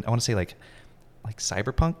of, I want to say like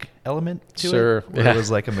cyberpunk element to it. Where it was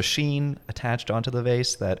like a machine attached onto the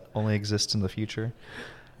vase that only exists in the future.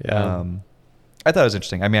 Yeah. I thought it was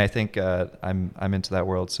interesting. I mean, I think I'm into that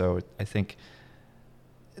world, so I think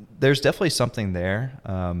there's definitely something there.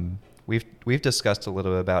 We've discussed a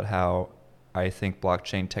little bit about how I think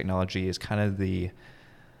blockchain technology is kind of the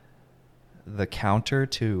counter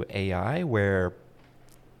to AI, where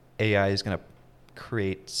AI is going to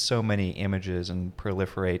create so many images and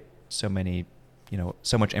proliferate so many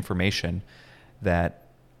so much information that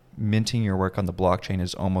minting your work on the blockchain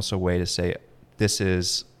is almost a way to say this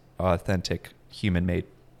is authentic human-made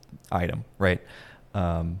item, right?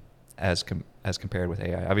 As compared with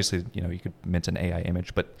AI. Obviously, you could mint an AI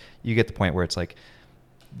image, but you get the point where it's like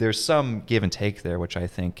there's some give and take there, which I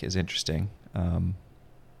think is interesting. I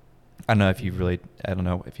don't know if you have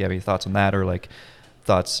any thoughts on that, or like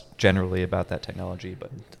thoughts generally about that technology.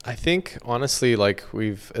 But I think honestly, like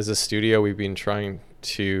as a studio, we've been trying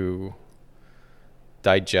to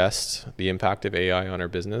digest the impact of AI on our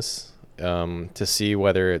business, to see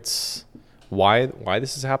whether it's why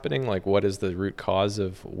this is happening. Like, what is the root cause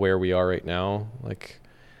of where we are right now? Like,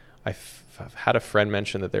 I've had a friend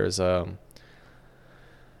mention that there's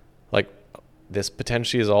this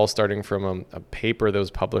potentially is all starting from a paper that was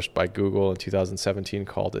published by Google in 2017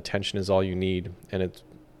 called "Attention is All You Need," and it's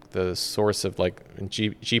the source of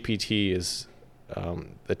GPT is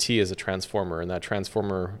the T is a transformer, and that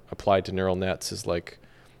transformer applied to neural nets is like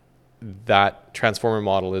that transformer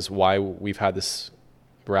model is why we've had this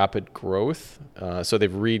rapid growth. So they've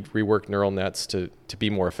reworked neural nets to be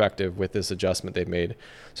more effective with this adjustment they've made.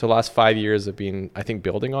 So the last 5 years have been, I think,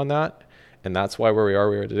 building on that. And that's why we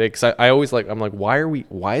are today. Because I always I'm like, why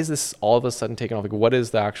is this all of a sudden taken off? Like, what is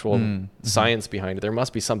the actual science behind it? There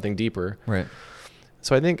must be something deeper. Right.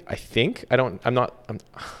 So I don't think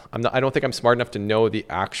I'm smart enough to know the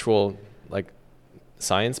actual like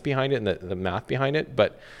science behind it and the math behind it,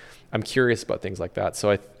 but I'm curious about things like that. So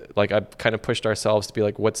I've kind of pushed ourselves to be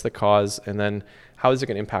like, what's the cause? And then how is it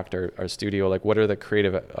going to impact our studio? Like, what are the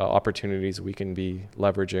creative opportunities we can be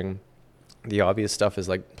leveraging? The obvious stuff is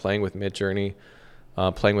like playing with Midjourney,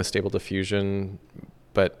 playing with Stable Diffusion,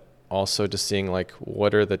 but also just seeing like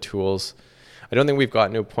what are the tools. I don't think we've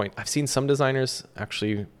gotten to a point. I've seen some designers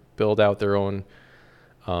actually build out their own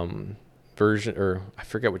version, or I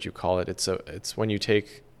forget what you call it. It's when you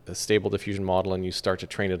take a Stable Diffusion model and you start to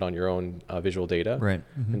train it on your own visual data, right,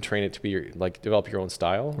 and train it to be develop your own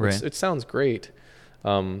style. Right. It sounds great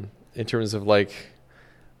in terms of like.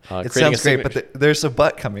 It sounds great, but there's a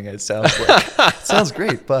but coming. It sounds like it sounds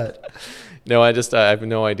great, but no, I have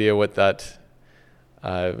no idea what that.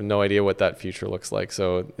 I have no idea what that future looks like.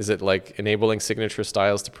 So, is it like enabling signature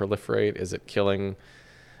styles to proliferate? Is it killing?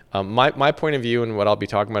 My point of view and what I'll be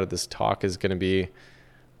talking about at this talk is going to be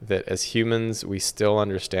that as humans, we still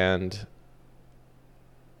understand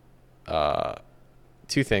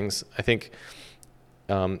two things. I think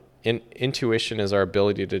intuition is our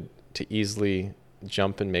ability to easily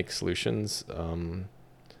jump and make solutions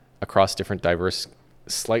across different diverse,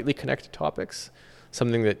 slightly connected topics,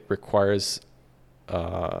 something that requires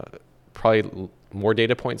probably more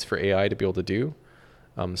data points for AI to be able to do.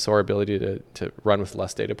 So our ability to run with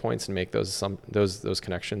less data points and make those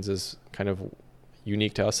connections is kind of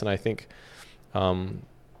unique to us. And I think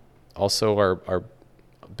also our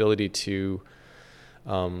ability to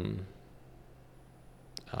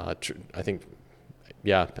I think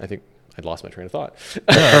I'd lost my train of thought.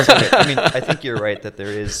 No, that's okay. I mean, I think you're right that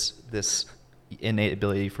there is this innate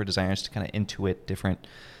ability for designers to kind of intuit different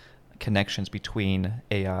connections between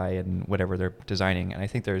AI and whatever they're designing. And I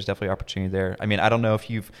think there's definitely opportunity there. I mean, I don't know if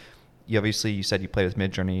you said you play with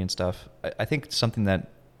Midjourney and stuff. I think something that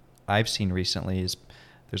I've seen recently is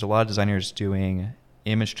there's a lot of designers doing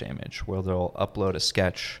image to image where they'll upload a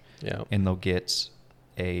sketch and they'll get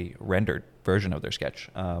a rendered version of their sketch.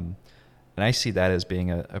 And I see that as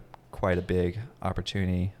being a quite a big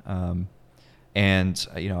opportunity. And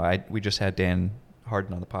we just had Dan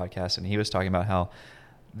Harden on the podcast, and he was talking about how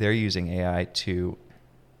they're using AI to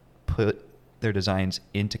put their designs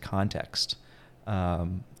into context,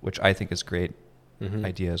 which I think is a great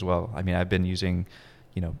idea as well. I mean, I've been using,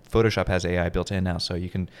 Photoshop has AI built in now, so you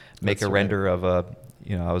can make That's a render of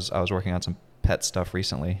I was working on some pet stuff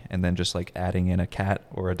recently, and then just like adding in a cat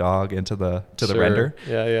or a dog into the render.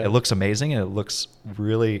 Yeah. It looks amazing, and it looks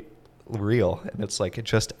really real, and it's like it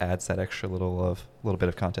just adds that extra little bit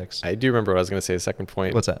of context. I do remember what I was going to say. The second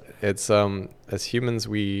point. What's that? It's as humans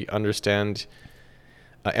we understand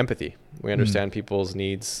empathy. We understand people's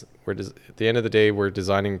needs. At the end of the day, we're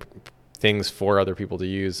designing things for other people to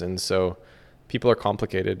use, and so people are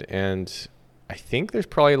complicated. And I think there's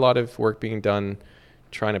probably a lot of work being done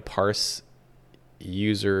trying to parse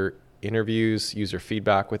user interviews, user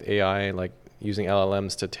feedback with AI, like using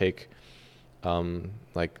LLMs to take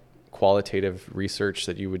like qualitative research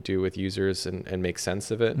that you would do with users and make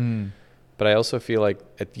sense of it. But I also feel like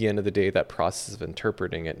at the end of the day, that process of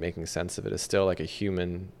interpreting it, making sense of it, is still like a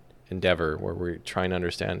human endeavor where we're trying to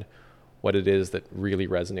understand what it is that really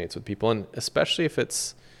resonates with people. And especially if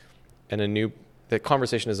it's the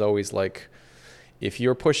conversation is always like, if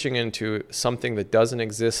you're pushing into something that doesn't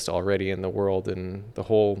exist already in the world, and the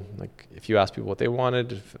whole, like, if you ask people what they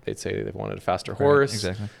wanted, they'd say they wanted a faster horse.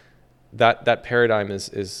 Exactly. That paradigm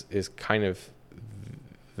is kind of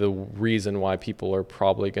the reason why people are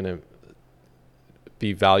probably going to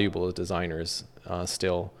be valuable as designers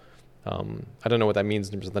still. I don't know what that means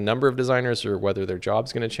in terms of the number of designers or whether their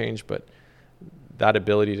job's going to change, but that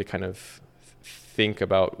ability to kind of think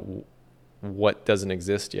about what doesn't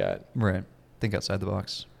exist yet. Right. Think outside the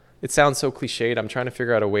box. It sounds so cliched. I'm trying to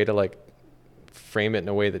figure out a way to like frame it in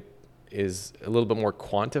a way that is a little bit more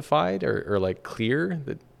quantified or like clear,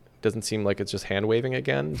 that doesn't seem like it's just hand waving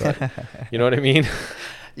again, but you know what I mean?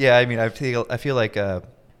 Yeah. I mean, I feel like,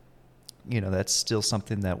 that's still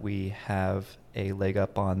something that we have a leg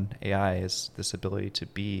up on AI, is this ability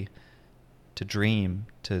to dream,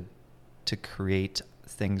 to create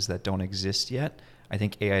things that don't exist yet. I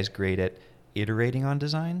think AI is great at iterating on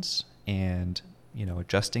designs and,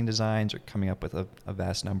 adjusting designs or coming up with a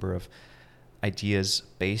vast number of ideas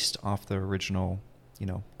based off the original,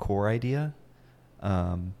 core idea.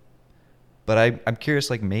 But I'm curious,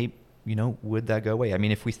 like, maybe, would that go away? I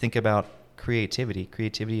mean, if we think about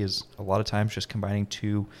creativity is a lot of times just combining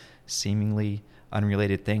two seemingly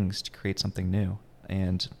unrelated things to create something new.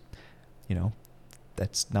 And,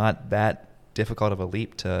 that's not that difficult of a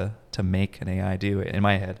leap to make an AI do it, in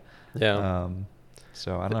my head. Yeah.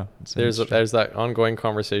 So I don't know. There's that ongoing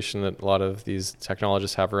conversation that a lot of these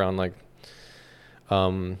technologists have around, like,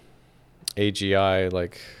 AGI,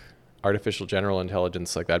 like artificial general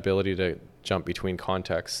intelligence, like that ability to jump between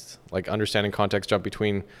contexts, like understanding context, jump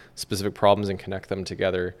between specific problems and connect them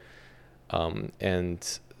together.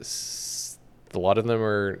 And a lot of them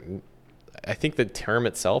are, I think the term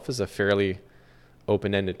itself is a fairly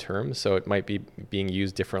open-ended term, so it might be being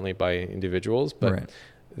used differently by individuals, but right.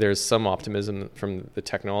 There's some optimism from the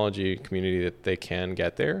technology community that they can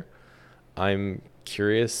get there. I'm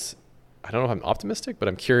curious. I don't know if I'm optimistic, but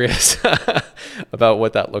I'm curious about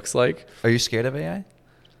what that looks like. Are you scared of AI?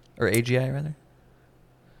 Or AGI, rather?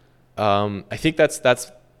 I think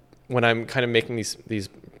that's when I'm kind of making these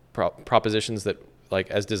propositions that, like,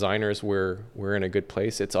 as designers, we're in a good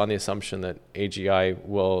place. It's on the assumption that AGI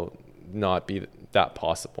will not be that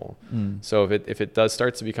possible. So if it does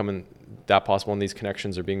start to become that possible, and these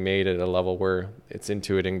connections are being made at a level where it's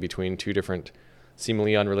intuiting between two different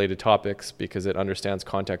seemingly unrelated topics because it understands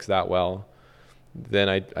context that well, then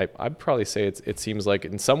I'd probably say it seems like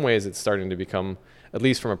in some ways it's starting to become, at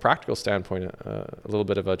least from a practical standpoint, a little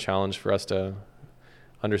bit of a challenge for us to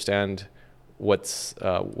understand what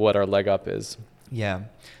our leg up is. Yeah.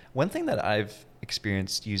 One thing that I've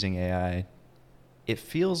experienced using AI, it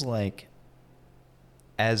feels like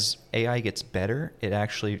as AI gets better, it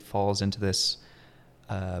actually falls into this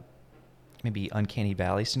maybe uncanny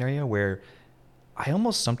valley scenario where I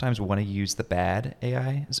almost sometimes want to use the bad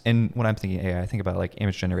AI. And when I'm thinking AI, I think about like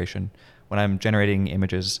image generation. When I'm generating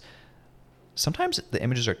images, sometimes the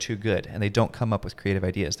images are too good and they don't come up with creative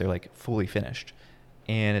ideas. They're like fully finished.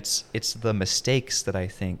 And it's the mistakes that I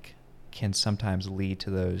think can sometimes lead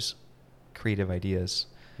to those creative ideas.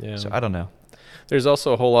 Yeah. So I don't know. There's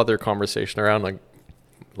also a whole other conversation around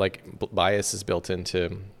like bias is built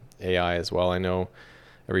into AI as well. I know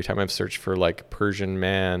every time I've searched for like Persian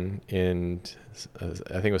man in, I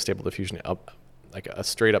think it was Stable Diffusion, like a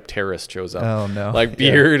straight up terrorist shows up. Oh no! Like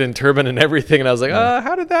beard and turban and everything, and I was like,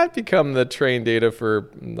 how did that become the trained data for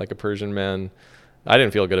like a Persian man? I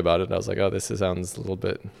didn't feel good about it. I was like, this sounds a little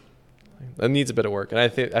bit. It needs a bit of work, and I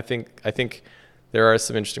think there are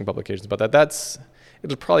some interesting publications about that.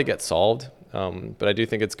 It'll probably get solved, but I do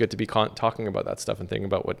think it's good to be talking about that stuff and thinking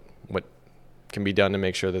about what can be done to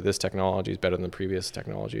make sure that this technology is better than the previous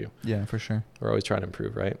technology. Yeah, for sure. We're always trying to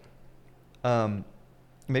improve, right?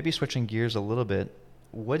 Maybe switching gears a little bit.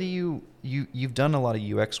 What do you've done a lot of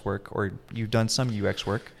UX work, or you've done some UX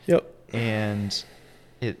work? Yep. And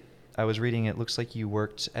I was reading, it looks like you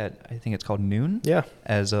worked at, I think it's called Noon. Yeah.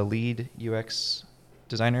 As a lead UX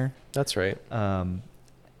designer. That's right.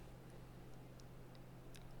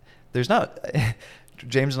 There's not,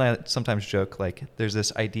 James and I sometimes joke, like, there's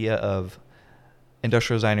this idea of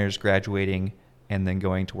industrial designers graduating and then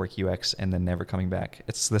going to work UX and then never coming back.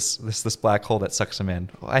 It's this black hole that sucks them in.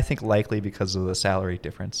 Well, I think likely because of the salary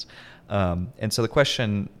difference. And so the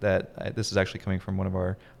question that this is actually coming from one of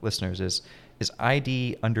our listeners is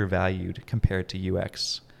ID undervalued compared to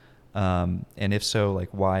UX? And if so, like,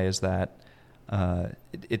 why is that?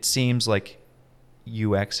 It seems like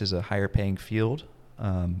UX is a higher paying field.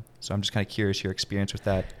 So I'm just kind of curious your experience with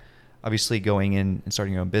that. Obviously, going in and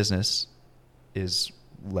starting your own business is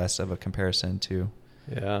less of a comparison to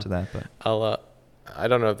that. But I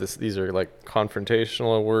don't know if these are like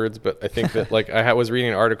confrontational words, but I think that like I was reading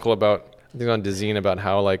an article about, I think on Dezeen, about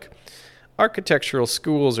how like architectural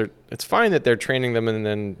schools it's fine that they're training them and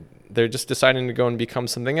then they're just deciding to go and become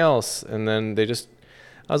something else. And then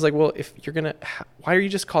I was like, well, if you're going to, why are you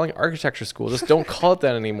just calling it architecture school? Just don't call it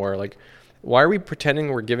that anymore. Like, why are we pretending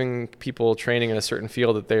we're giving people training in a certain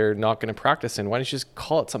field that they're not going to practice in? Why don't you just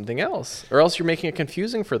call it something else? Or else you're making it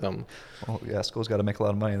confusing for them. Well, yeah, school's got to make a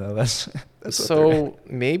lot of money though. That's so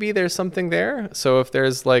maybe there's something there. So if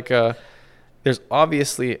there's like there's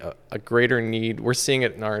obviously a greater need. We're seeing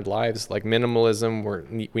it in our lives, like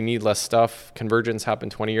minimalism. We need less stuff. Convergence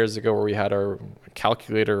happened 20 years ago where we had our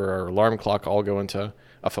calculator or our alarm clock all go into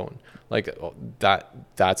a phone. Like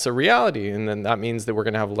that's a reality. And then that means that we're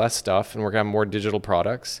going to have less stuff and we're going to have more digital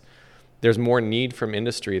products. There's more need from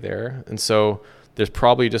industry there. And so there's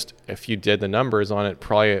probably just, if you did the numbers on it,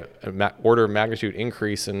 probably an order of magnitude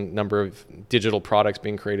increase in number of digital products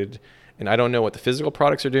being created. And I don't know what the physical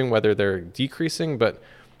products are doing, whether they're decreasing, but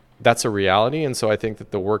that's a reality. And so I think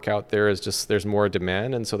that the work out there is just, there's more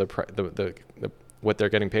demand. And so the what they're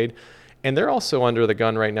getting paid. And they're also under the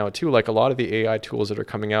gun right now too. Like a lot of the AI tools that are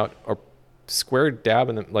coming out are square dab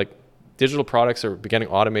in like digital products are getting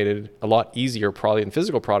automated a lot easier probably than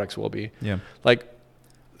physical products will be. Yeah. Like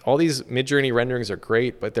all these mid-journey renderings are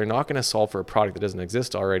great, but they're not going to solve for a product that doesn't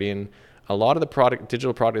exist already. And a lot of the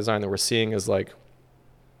digital product design that we're seeing is like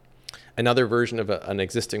another version of an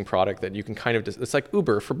existing product that you can kind of it's like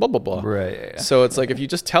Uber for blah blah blah. Right. Yeah. So it's like if you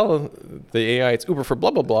just tell the AI it's Uber for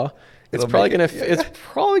blah blah blah, it's probably gonna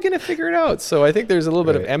figure it out. So I think there's a little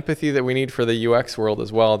bit of empathy that we need for the UX world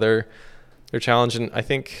as well. They're challenging. I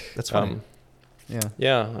think that's funny.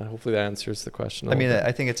 Yeah. Hopefully that answers the question. I mean,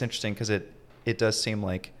 I think it's interesting because it does seem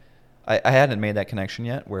like I hadn't made that connection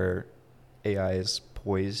yet, where AI is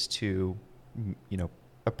poised to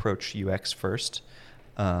approach UX first.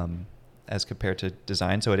 As compared to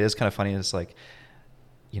design. So it is kind of funny. It's like,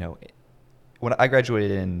 when I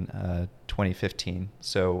graduated in 2015,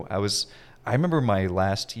 so I remember my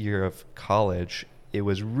last year of college, it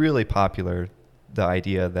was really popular, the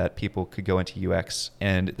idea that people could go into UX,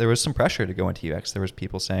 and there was some pressure to go into UX. There was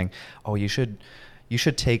people saying, oh, you should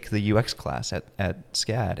take the UX class at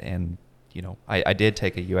SCAD. And, I did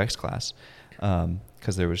take a UX class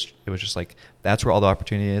because it was just like, that's where all the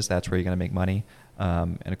opportunity is. That's where you're going to make money.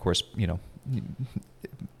 And of course,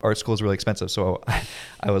 art school is really expensive. So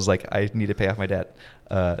I was like, I need to pay off my debt.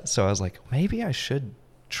 So I was like, maybe I should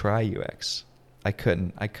try UX. I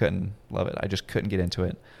couldn't love it. I just couldn't get into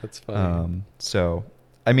it. That's funny. So,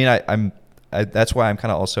 I mean, I'm that's why I'm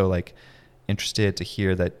kind of also like interested to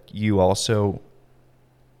hear that you also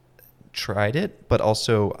tried it, but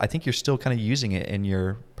also I think you're still kind of using it in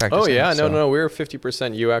your practice. Oh yeah. No. We're 50%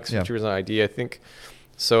 UX, 50% ID. I think.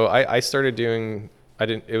 So I started doing, I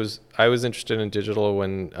was interested in digital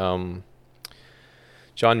when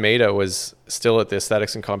John Maeda was still at the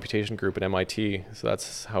Aesthetics and Computation group at MIT. So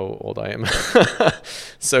that's how old I am.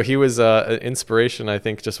 So he was an inspiration, I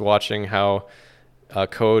think, just watching how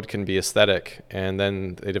code can be aesthetic. And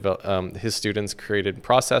then they developed, his students created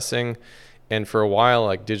processing. And for a while,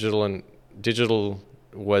 like digital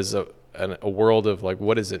was a world of like,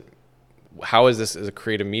 what is it? How is this as a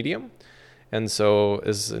creative medium? And so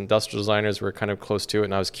as industrial designers, we're kind of close to it.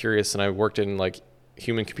 And I was curious, and I worked in like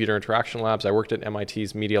human computer interaction labs. I worked at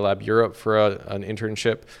MIT's Media Lab Europe for an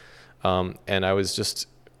internship. And I was just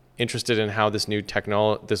interested in how this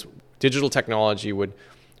this digital technology would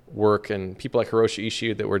work. And people like Hiroshi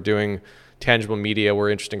Ishii that were doing tangible media were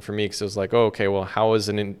interesting for me, because it was like, oh, okay, well, how is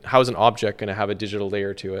an object going to have a digital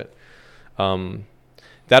layer to it?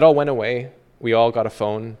 That all went away. We all got a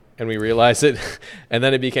phone. And we realized it, and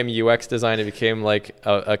then it became UX design. It became like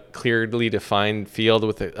a clearly defined field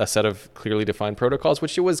with a set of clearly defined protocols,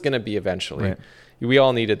 which it was going to be eventually. Right. We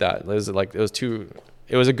all needed that. It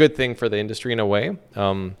was a good thing for the industry in a way.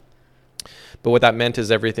 But what that meant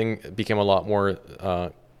is everything became a lot more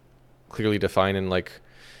clearly defined, and like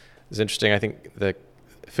it's interesting. I think the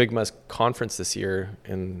Figma's conference this year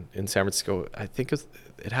in San Francisco, I think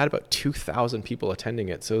it had about 2,000 people attending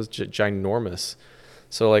it, so it was ginormous.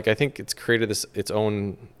 So like I think it's created its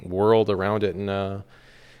own world around it, and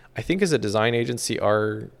I think as a design agency,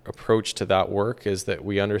 our approach to that work is that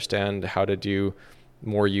we understand how to do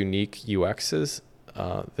more unique UXs.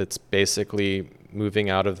 That's basically moving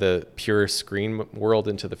out of the pure screen world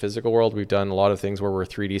into the physical world. We've done a lot of things where we're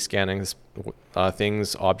 3D scanning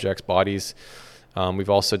things, objects, bodies. We've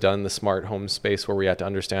also done the smart home space where we had to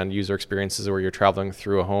understand user experiences where you're traveling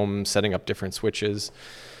through a home, setting up different switches.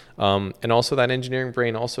 And also that engineering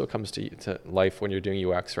brain also comes to life when you're doing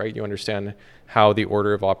UX, right? You understand how the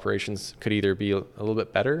order of operations could either be a little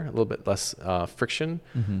bit better, a little bit less friction,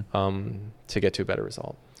 to get to a better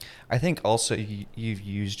result. I think also you've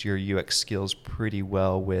used your UX skills pretty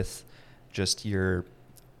well with just your,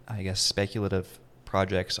 I guess, speculative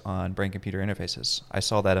projects on brain-computer interfaces. I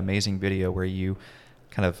saw that amazing video where you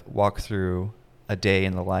kind of walk through a day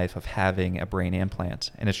in the life of having a brain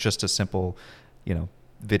implant, and it's just a simple,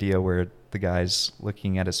 video where the guy's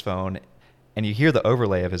looking at his phone, and you hear the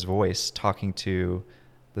overlay of his voice talking to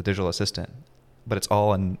the digital assistant, but it's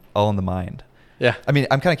all in the mind. Yeah. I mean,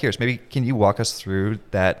 I'm kind of curious. Maybe can you walk us through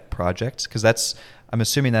that project? Because I'm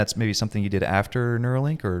assuming that's maybe something you did after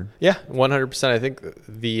Neuralink, or? Yeah, 100%. I think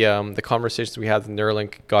the conversations we had with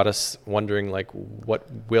Neuralink got us wondering, like, what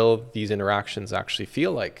will these interactions actually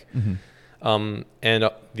feel like? And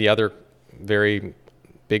the other very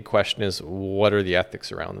big question is, what are the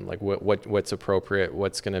ethics around them? Like, what's appropriate?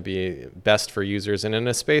 What's going to be best for users? And in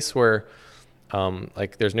a space where,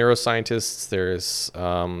 like, there's neuroscientists,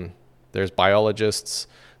 there's biologists,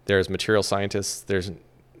 there's material scientists,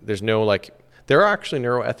 there's no, like, there are actually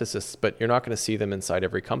neuroethicists, but you're not going to see them inside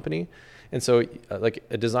every company. And so like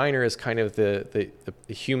a designer is kind of the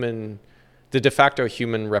human, the de facto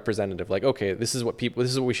human representative. Like, okay, this is what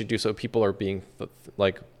we should do. So people are being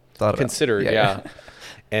thought considered. Yeah.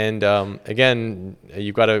 And again,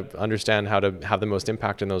 you've got to understand how to have the most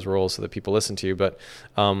impact in those roles so that people listen to you. But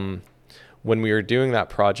when we were doing that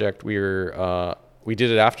project, we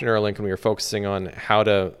did it after Neuralink, and we were focusing on how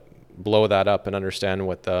to blow that up and understand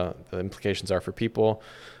what the implications are for people.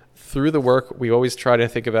 Through the work, we always try to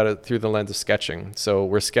think about it through the lens of sketching. So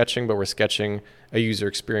we're sketching, but we're sketching a user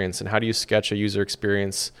experience. And how do you sketch a user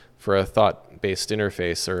experience for a thought-based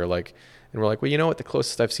interface? Or like, and we're like, well, you know what? The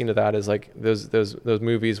closest I've seen to that is like those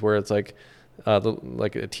movies where it's like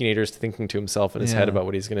like a teenager's thinking to himself in his head about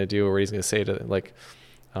what he's going to do or what he's going to say to, like,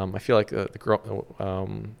 I feel like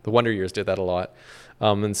the Wonder Years did that a lot.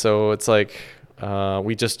 And so it's like,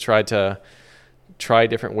 we just tried to try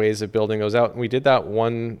different ways of building those out. And we did that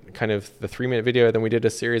one kind of the 3-minute video. Then we did a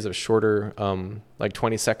series of shorter, like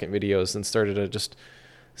 20-second videos, and started to just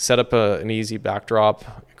set up an easy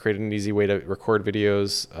backdrop, create an easy way to record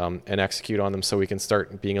videos, and execute on them so we can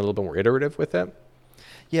start being a little bit more iterative with it.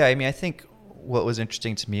 Yeah, I mean, I think what was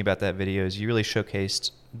interesting to me about that video is you really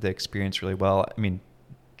showcased the experience really well. I mean,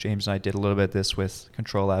 James and I did a little bit of this with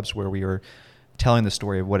Control Labs, where we were telling the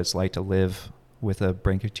story of what it's like to live with a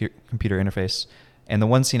brain-computer interface. And the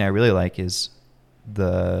one scene I really like is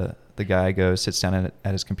the guy sits down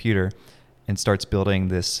at his computer and starts building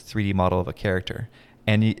this 3D model of a character.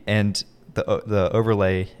 And the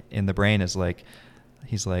overlay in the brain is like,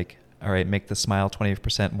 he's like, all right, make the smile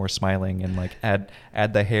 20% more smiling, and like add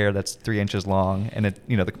the hair that's 3 inches long. And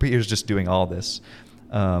the computer's just doing all this.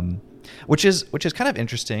 Which is kind of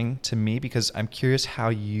interesting to me, because I'm curious how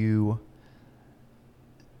you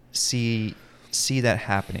see that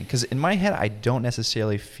happening. Because in my head, I don't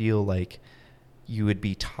necessarily feel like you would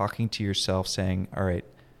be talking to yourself saying, all right,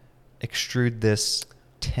 extrude this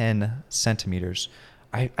 10 centimeters.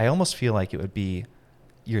 I almost feel like it would be,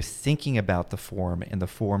 you're thinking about the form and the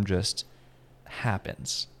form just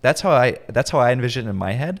happens. That's how I envision it in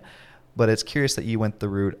my head. But it's curious that you went the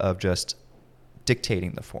route of just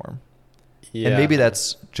dictating the form. Yeah. And maybe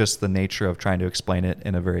that's just the nature of trying to explain it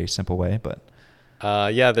in a very simple way, but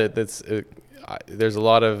there's a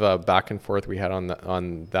lot of back and forth we had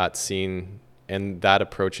on that scene and that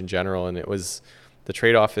approach in general. And it was, the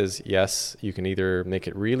trade-off is, yes, you can either make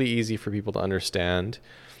it really easy for people to understand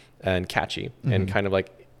and catchy, and kind of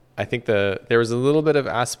like, I think there was a little bit of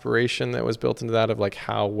aspiration that was built into that of like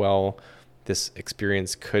how well this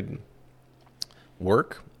experience could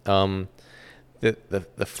work. The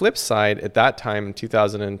flip side at that time, in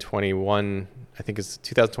 2021, I think it's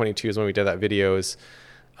 2022 is when we did that video, is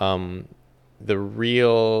the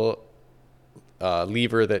real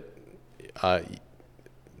lever that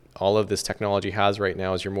all of this technology has right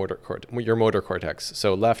now is your motor cortex.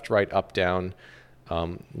 So left, right, up, down.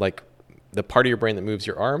 Like the part of your brain that moves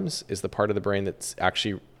your arms is the part of the brain that's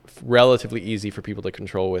actually relatively easy for people to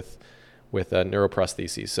control with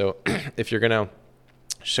neuroprostheses. So if you're going to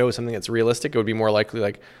show something that's realistic, it would be more likely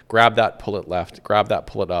like grab that, pull it left, grab that,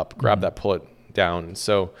 pull it up, grab that, pull it down.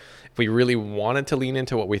 So if we really wanted to lean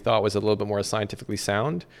into what we thought was a little bit more scientifically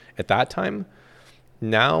sound at that time,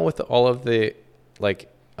 now with all of the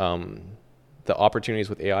the opportunities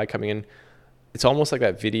with AI coming in, it's almost like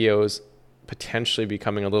that video's potentially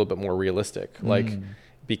becoming a little bit more realistic. Like,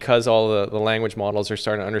 because all the language models are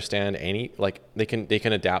starting to understand they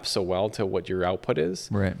can adapt so well to what your output is.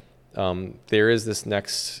 Right. there is this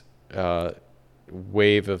next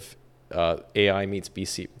wave of AI meets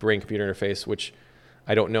BC, brain computer interface, which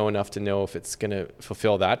I don't know enough to know if it's going to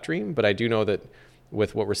fulfill that dream, but I do know that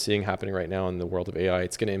with what we're seeing happening right now in the world of AI,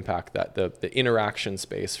 it's going to impact that the interaction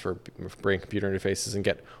space for brain computer interfaces and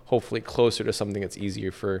get hopefully closer to something that's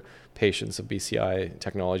easier for patients of BCI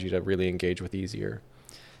technology to really engage with easier.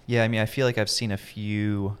 Yeah, I mean, I feel like I've seen a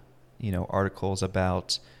few, articles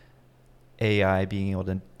about AI being able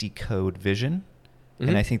to decode vision,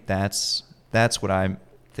 and I think that's what I'm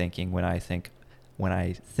thinking when I think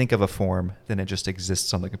of a form, then it just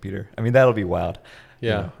exists on the computer. I mean, that'll be wild.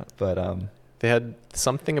 Yeah, but they had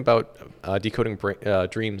something about decoding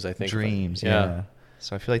dreams, I think. Dreams, yeah.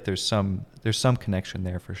 So I feel like there's some connection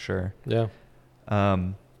there for sure. Yeah.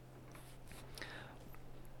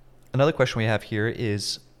 Another question we have here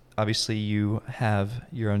is, obviously you have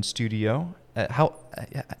your own studio. Tell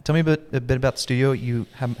me a bit about the studio.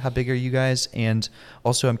 How big are you guys? And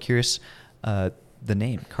also, I'm curious, the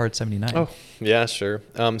name Card 79. Oh, yeah, sure.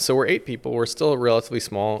 So we're 8 people. We're still relatively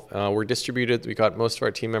small. We're distributed. We got most of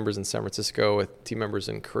our team members in San Francisco, with team members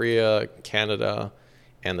in Korea, Canada,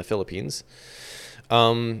 and the Philippines.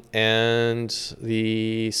 And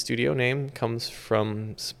the studio name comes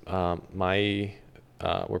from my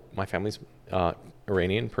family's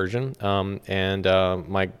Iranian, Persian, and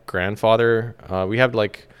my grandfather. We have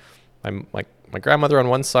my grandmother on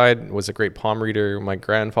one side was a great palm reader. My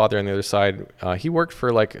grandfather on the other side, he worked for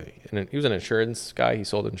he was an insurance guy. He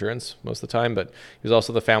sold insurance most of the time, but he was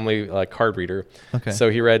also the family card reader. Okay. So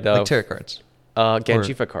he read tarot cards.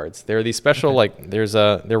 Ganjifa cards. They're these special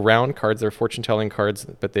they're round cards. They're fortune telling cards,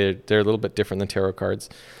 but they're a little bit different than tarot cards.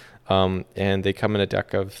 And they come in a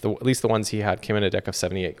deck of at least the ones he had came in a deck of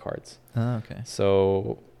 78 cards. Oh, okay.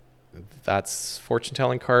 So that's fortune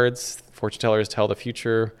telling cards. Fortune tellers tell the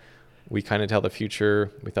future. We kind of tell the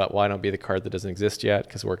future. We thought, why not be the card that doesn't exist yet?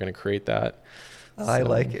 Because we're going to create that. I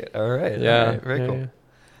like it. All right. Yeah. All right. Very cool.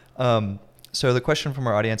 Yeah. So the question from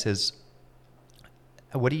our audience is,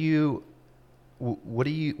 what is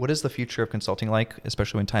the future of consulting like,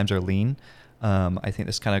 especially when times are lean? I think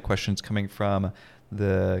this kind of question is coming from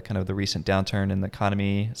the recent downturn in the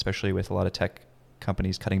economy, especially with a lot of tech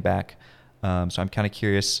companies cutting back. So I'm kind of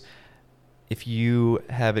curious if you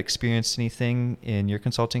have experienced anything in your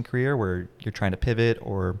consulting career where you're trying to pivot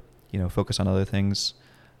or, focus on other things,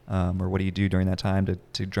 or what do you do during that time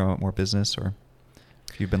to drum up more business, or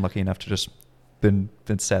if you've been lucky enough to just been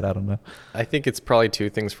set, I don't know. I think it's probably 2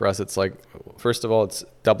 things for us. It's first of all, it's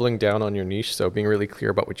doubling down on your niche. So being really clear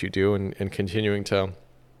about what you do and continuing to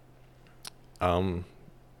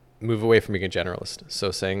move away from being a generalist.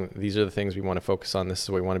 So saying, these are the things we want to focus on. This is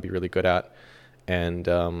what we want to be really good at. And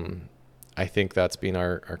I think that's been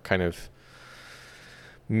our kind of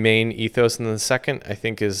main ethos. And the second, I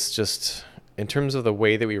think, is just in terms of the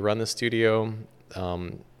way that we run the studio,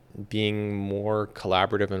 being more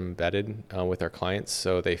collaborative and embedded with our clients,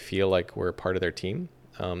 so they feel like we're part of their team.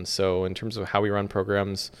 So in terms of how we run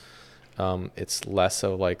programs, it's less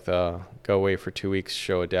of the go away for 2 weeks,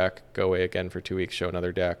 show a deck, go away again for 2 weeks, show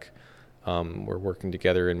another deck. We're working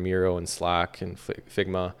together in Miro and Slack and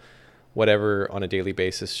Figma, whatever, on a daily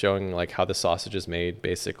basis, showing how the sausage is made,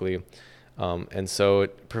 basically. And so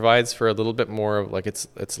it provides for a little bit more of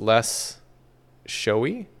it's less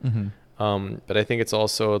showy. Mm-hmm. But I think it's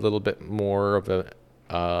also a little bit more of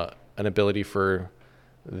an ability for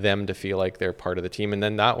them to feel like they're part of the team. And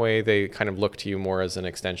then that way they kind of look to you more as an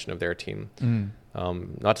extension of their team.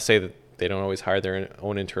 Not to say that they don't always hire their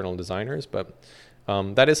own internal designers, but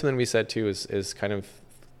that is something we said too, is kind of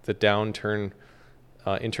the downturn,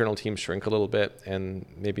 internal teams shrink a little bit, and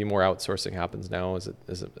maybe more outsourcing happens now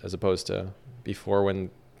as opposed to before,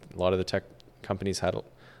 when a lot of the tech companies had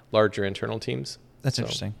larger internal teams. That's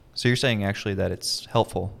interesting. So you're saying actually that it's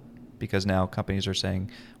helpful because now companies are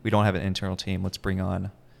saying, we don't have an internal team. Let's bring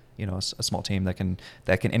on, a small team that can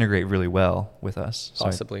integrate really well with us. So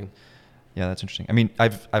possibly. Yeah, that's interesting. I mean,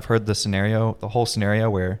 I've heard the whole scenario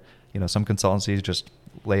where, some consultancies just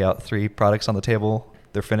lay out 3 products on the table.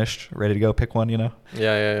 They're finished, ready to go. Pick one, Yeah.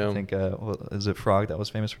 I think, is it Frog that was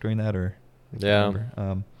famous for doing that, or? Yeah.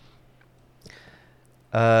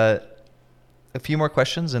 A few more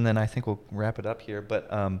questions, and then I think we'll wrap it up here. But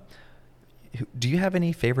do you have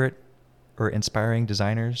any favorite or inspiring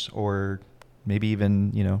designers, or maybe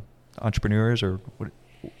even entrepreneurs, or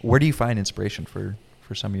where do you find inspiration for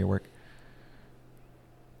some of your work?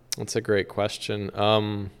 That's a great question.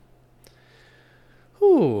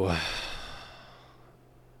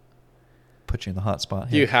 Put you in the hot spot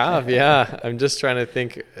here. You have, yeah. I'm just trying to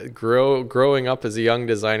think. Growing up as a young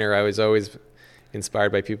designer, I was always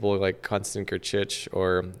inspired by people like Konstantin Kirchich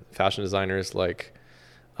or fashion designers like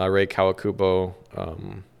Ray Kawakubo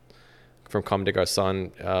from Comme des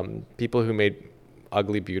Garçons, people who made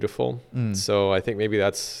ugly beautiful. So I think maybe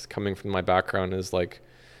that's coming from my background, is like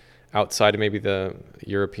outside of maybe the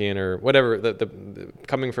European or whatever, the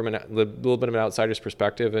coming from a little bit of an outsider's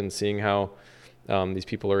perspective and seeing how these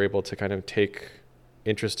people are able to kind of take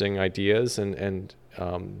interesting ideas and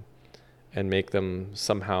make them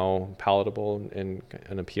somehow palatable and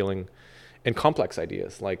appealing, and complex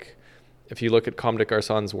ideas. Like if you look at Comme des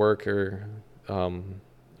Garçons' work or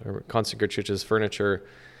Konstantin Kirchich's furniture,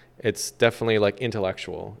 it's definitely like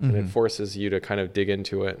intellectual, and it forces you to kind of dig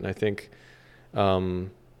into it. And I think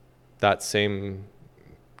that same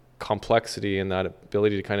complexity and that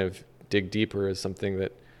ability to kind of dig deeper is something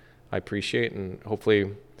that I appreciate, and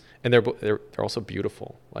hopefully, and they're also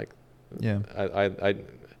beautiful. Like, yeah,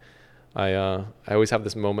 I always have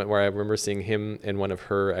this moment where I remember seeing him in one of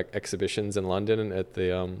her exhibitions in London at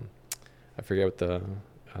the I forget what the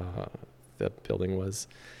building was.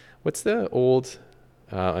 What's the old?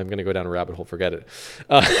 I'm gonna go down a rabbit hole. Forget it.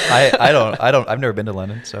 I don't. I've never been to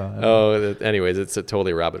London, so. Anyways, it's a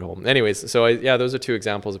totally rabbit hole. Anyways, so those are two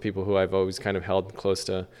examples of people who I've always kind of held close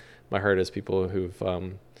to my heart as people who've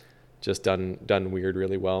just done weird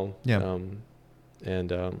really well. Yeah.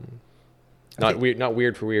 Not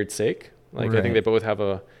weird for weird's sake. Like, right. I think they both have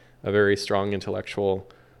a very strong intellectual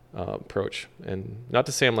approach, and not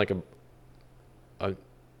to say I'm like a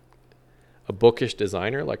bookish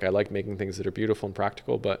designer. Like, I like making things that are beautiful and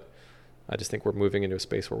practical, but I just think we're moving into a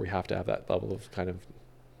space where we have to have that level of kind of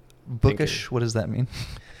bookish thinking. What does that mean?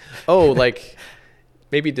 Like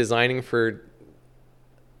maybe designing for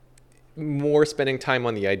more spending time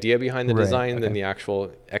on the idea behind the design than the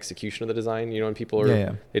actual execution of the design. You know, when people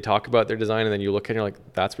are they talk about their design and then you look and you're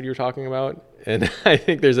like, that's what you're talking about. And I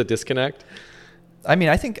think there's a disconnect. I mean,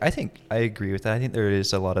 I think I agree with that. I think there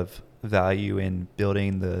is a lot of value in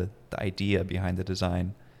building the idea behind the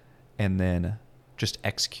design and then just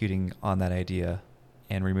executing on that idea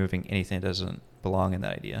and removing anything that doesn't belong in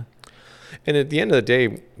that idea. And at the end of the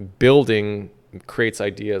day, building creates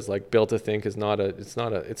ideas. Like, build to think is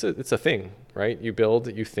it's a thing, right? You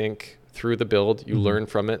build, you think through the build, you learn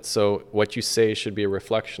from it. So what you say should be a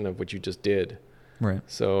reflection of what you just did. Right.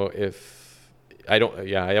 So if I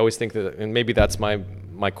always think that, and maybe that's my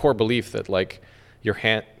core belief, that like your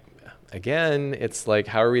hand, again, it's like,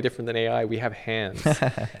 how are we different than AI? We have hands.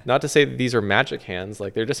 Not to say that these are magic hands,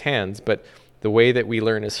 like they're just hands, but the way that we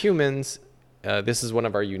learn as humans, this is one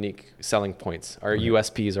of our unique selling points. Our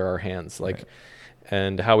USPs are our hands, like,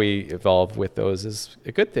 and how we evolve with those is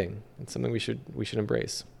a good thing. It's something we should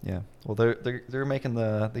embrace. Yeah. Well, they're making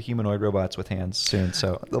the humanoid robots with hands soon,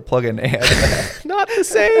 so they'll plug in AI. Not the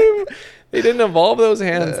same. They didn't evolve those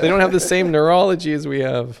hands. They don't have the same neurology as we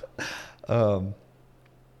have.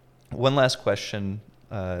 One last question.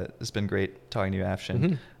 It's been great talking to you,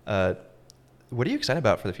 Afshin. What are you excited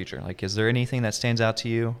about for the future? Like, is there anything that stands out to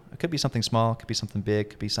you? It could be something small, it could be something big, it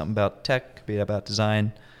could be something about tech, it could be about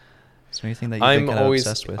design. Is there anything that you've been kind of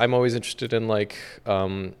obsessed with? I'm always interested in like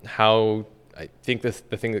how, I think the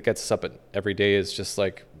thing that gets us up every day is just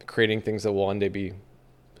like creating things that will one day be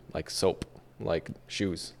like soap, like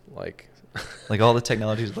shoes, like all the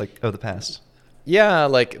technologies like of the past. Yeah,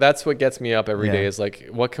 like that's what gets me up every day is like,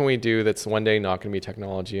 what can we do that's one day not going to be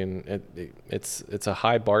technology? And it's a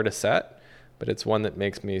high bar to set, but it's one that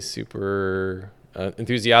makes me super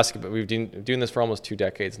enthusiastic. But we've been doing this for almost 2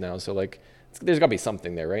 decades now, so like there's got to be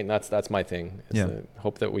something there, right? And that's my thing. Is the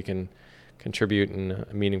hope that we can contribute in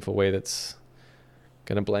a meaningful way that's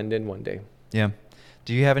going to blend in one day. Yeah.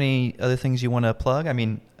 Do you have any other things you want to plug? I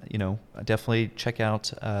mean, definitely check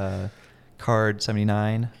out Card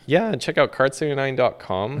 79. Yeah, check out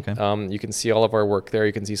card79.com. Okay. You can see all of our work there.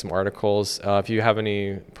 You can see some articles. If you have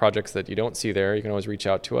any projects that you don't see there, you can always reach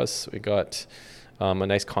out to us. We got a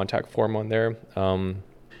nice contact form on there.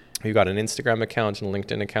 We've got an Instagram account and a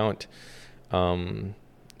LinkedIn account.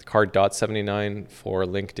 Card.79 for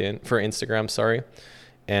Instagram, sorry.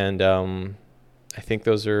 And I think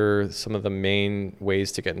those are some of the main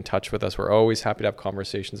ways to get in touch with us. We're always happy to have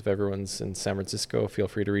conversations. If everyone's in San Francisco, feel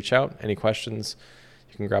free to reach out. Any questions,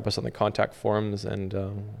 you can grab us on the contact forms, and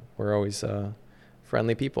we're always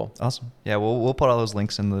friendly people. Awesome. Yeah, we'll put all those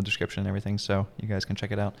links in the description and everything, so you guys can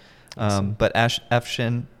check it out. Awesome. But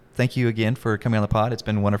Afshin, thank you again for coming on the pod. It's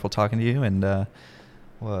been wonderful talking to you, and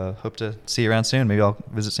we'll hope to see you around soon. Maybe I'll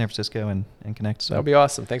visit San Francisco and connect. So that'll be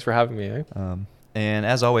awesome. Thanks for having me. And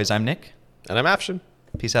as always, I'm Nick. And I'm Afshin.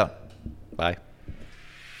 Peace out. Bye.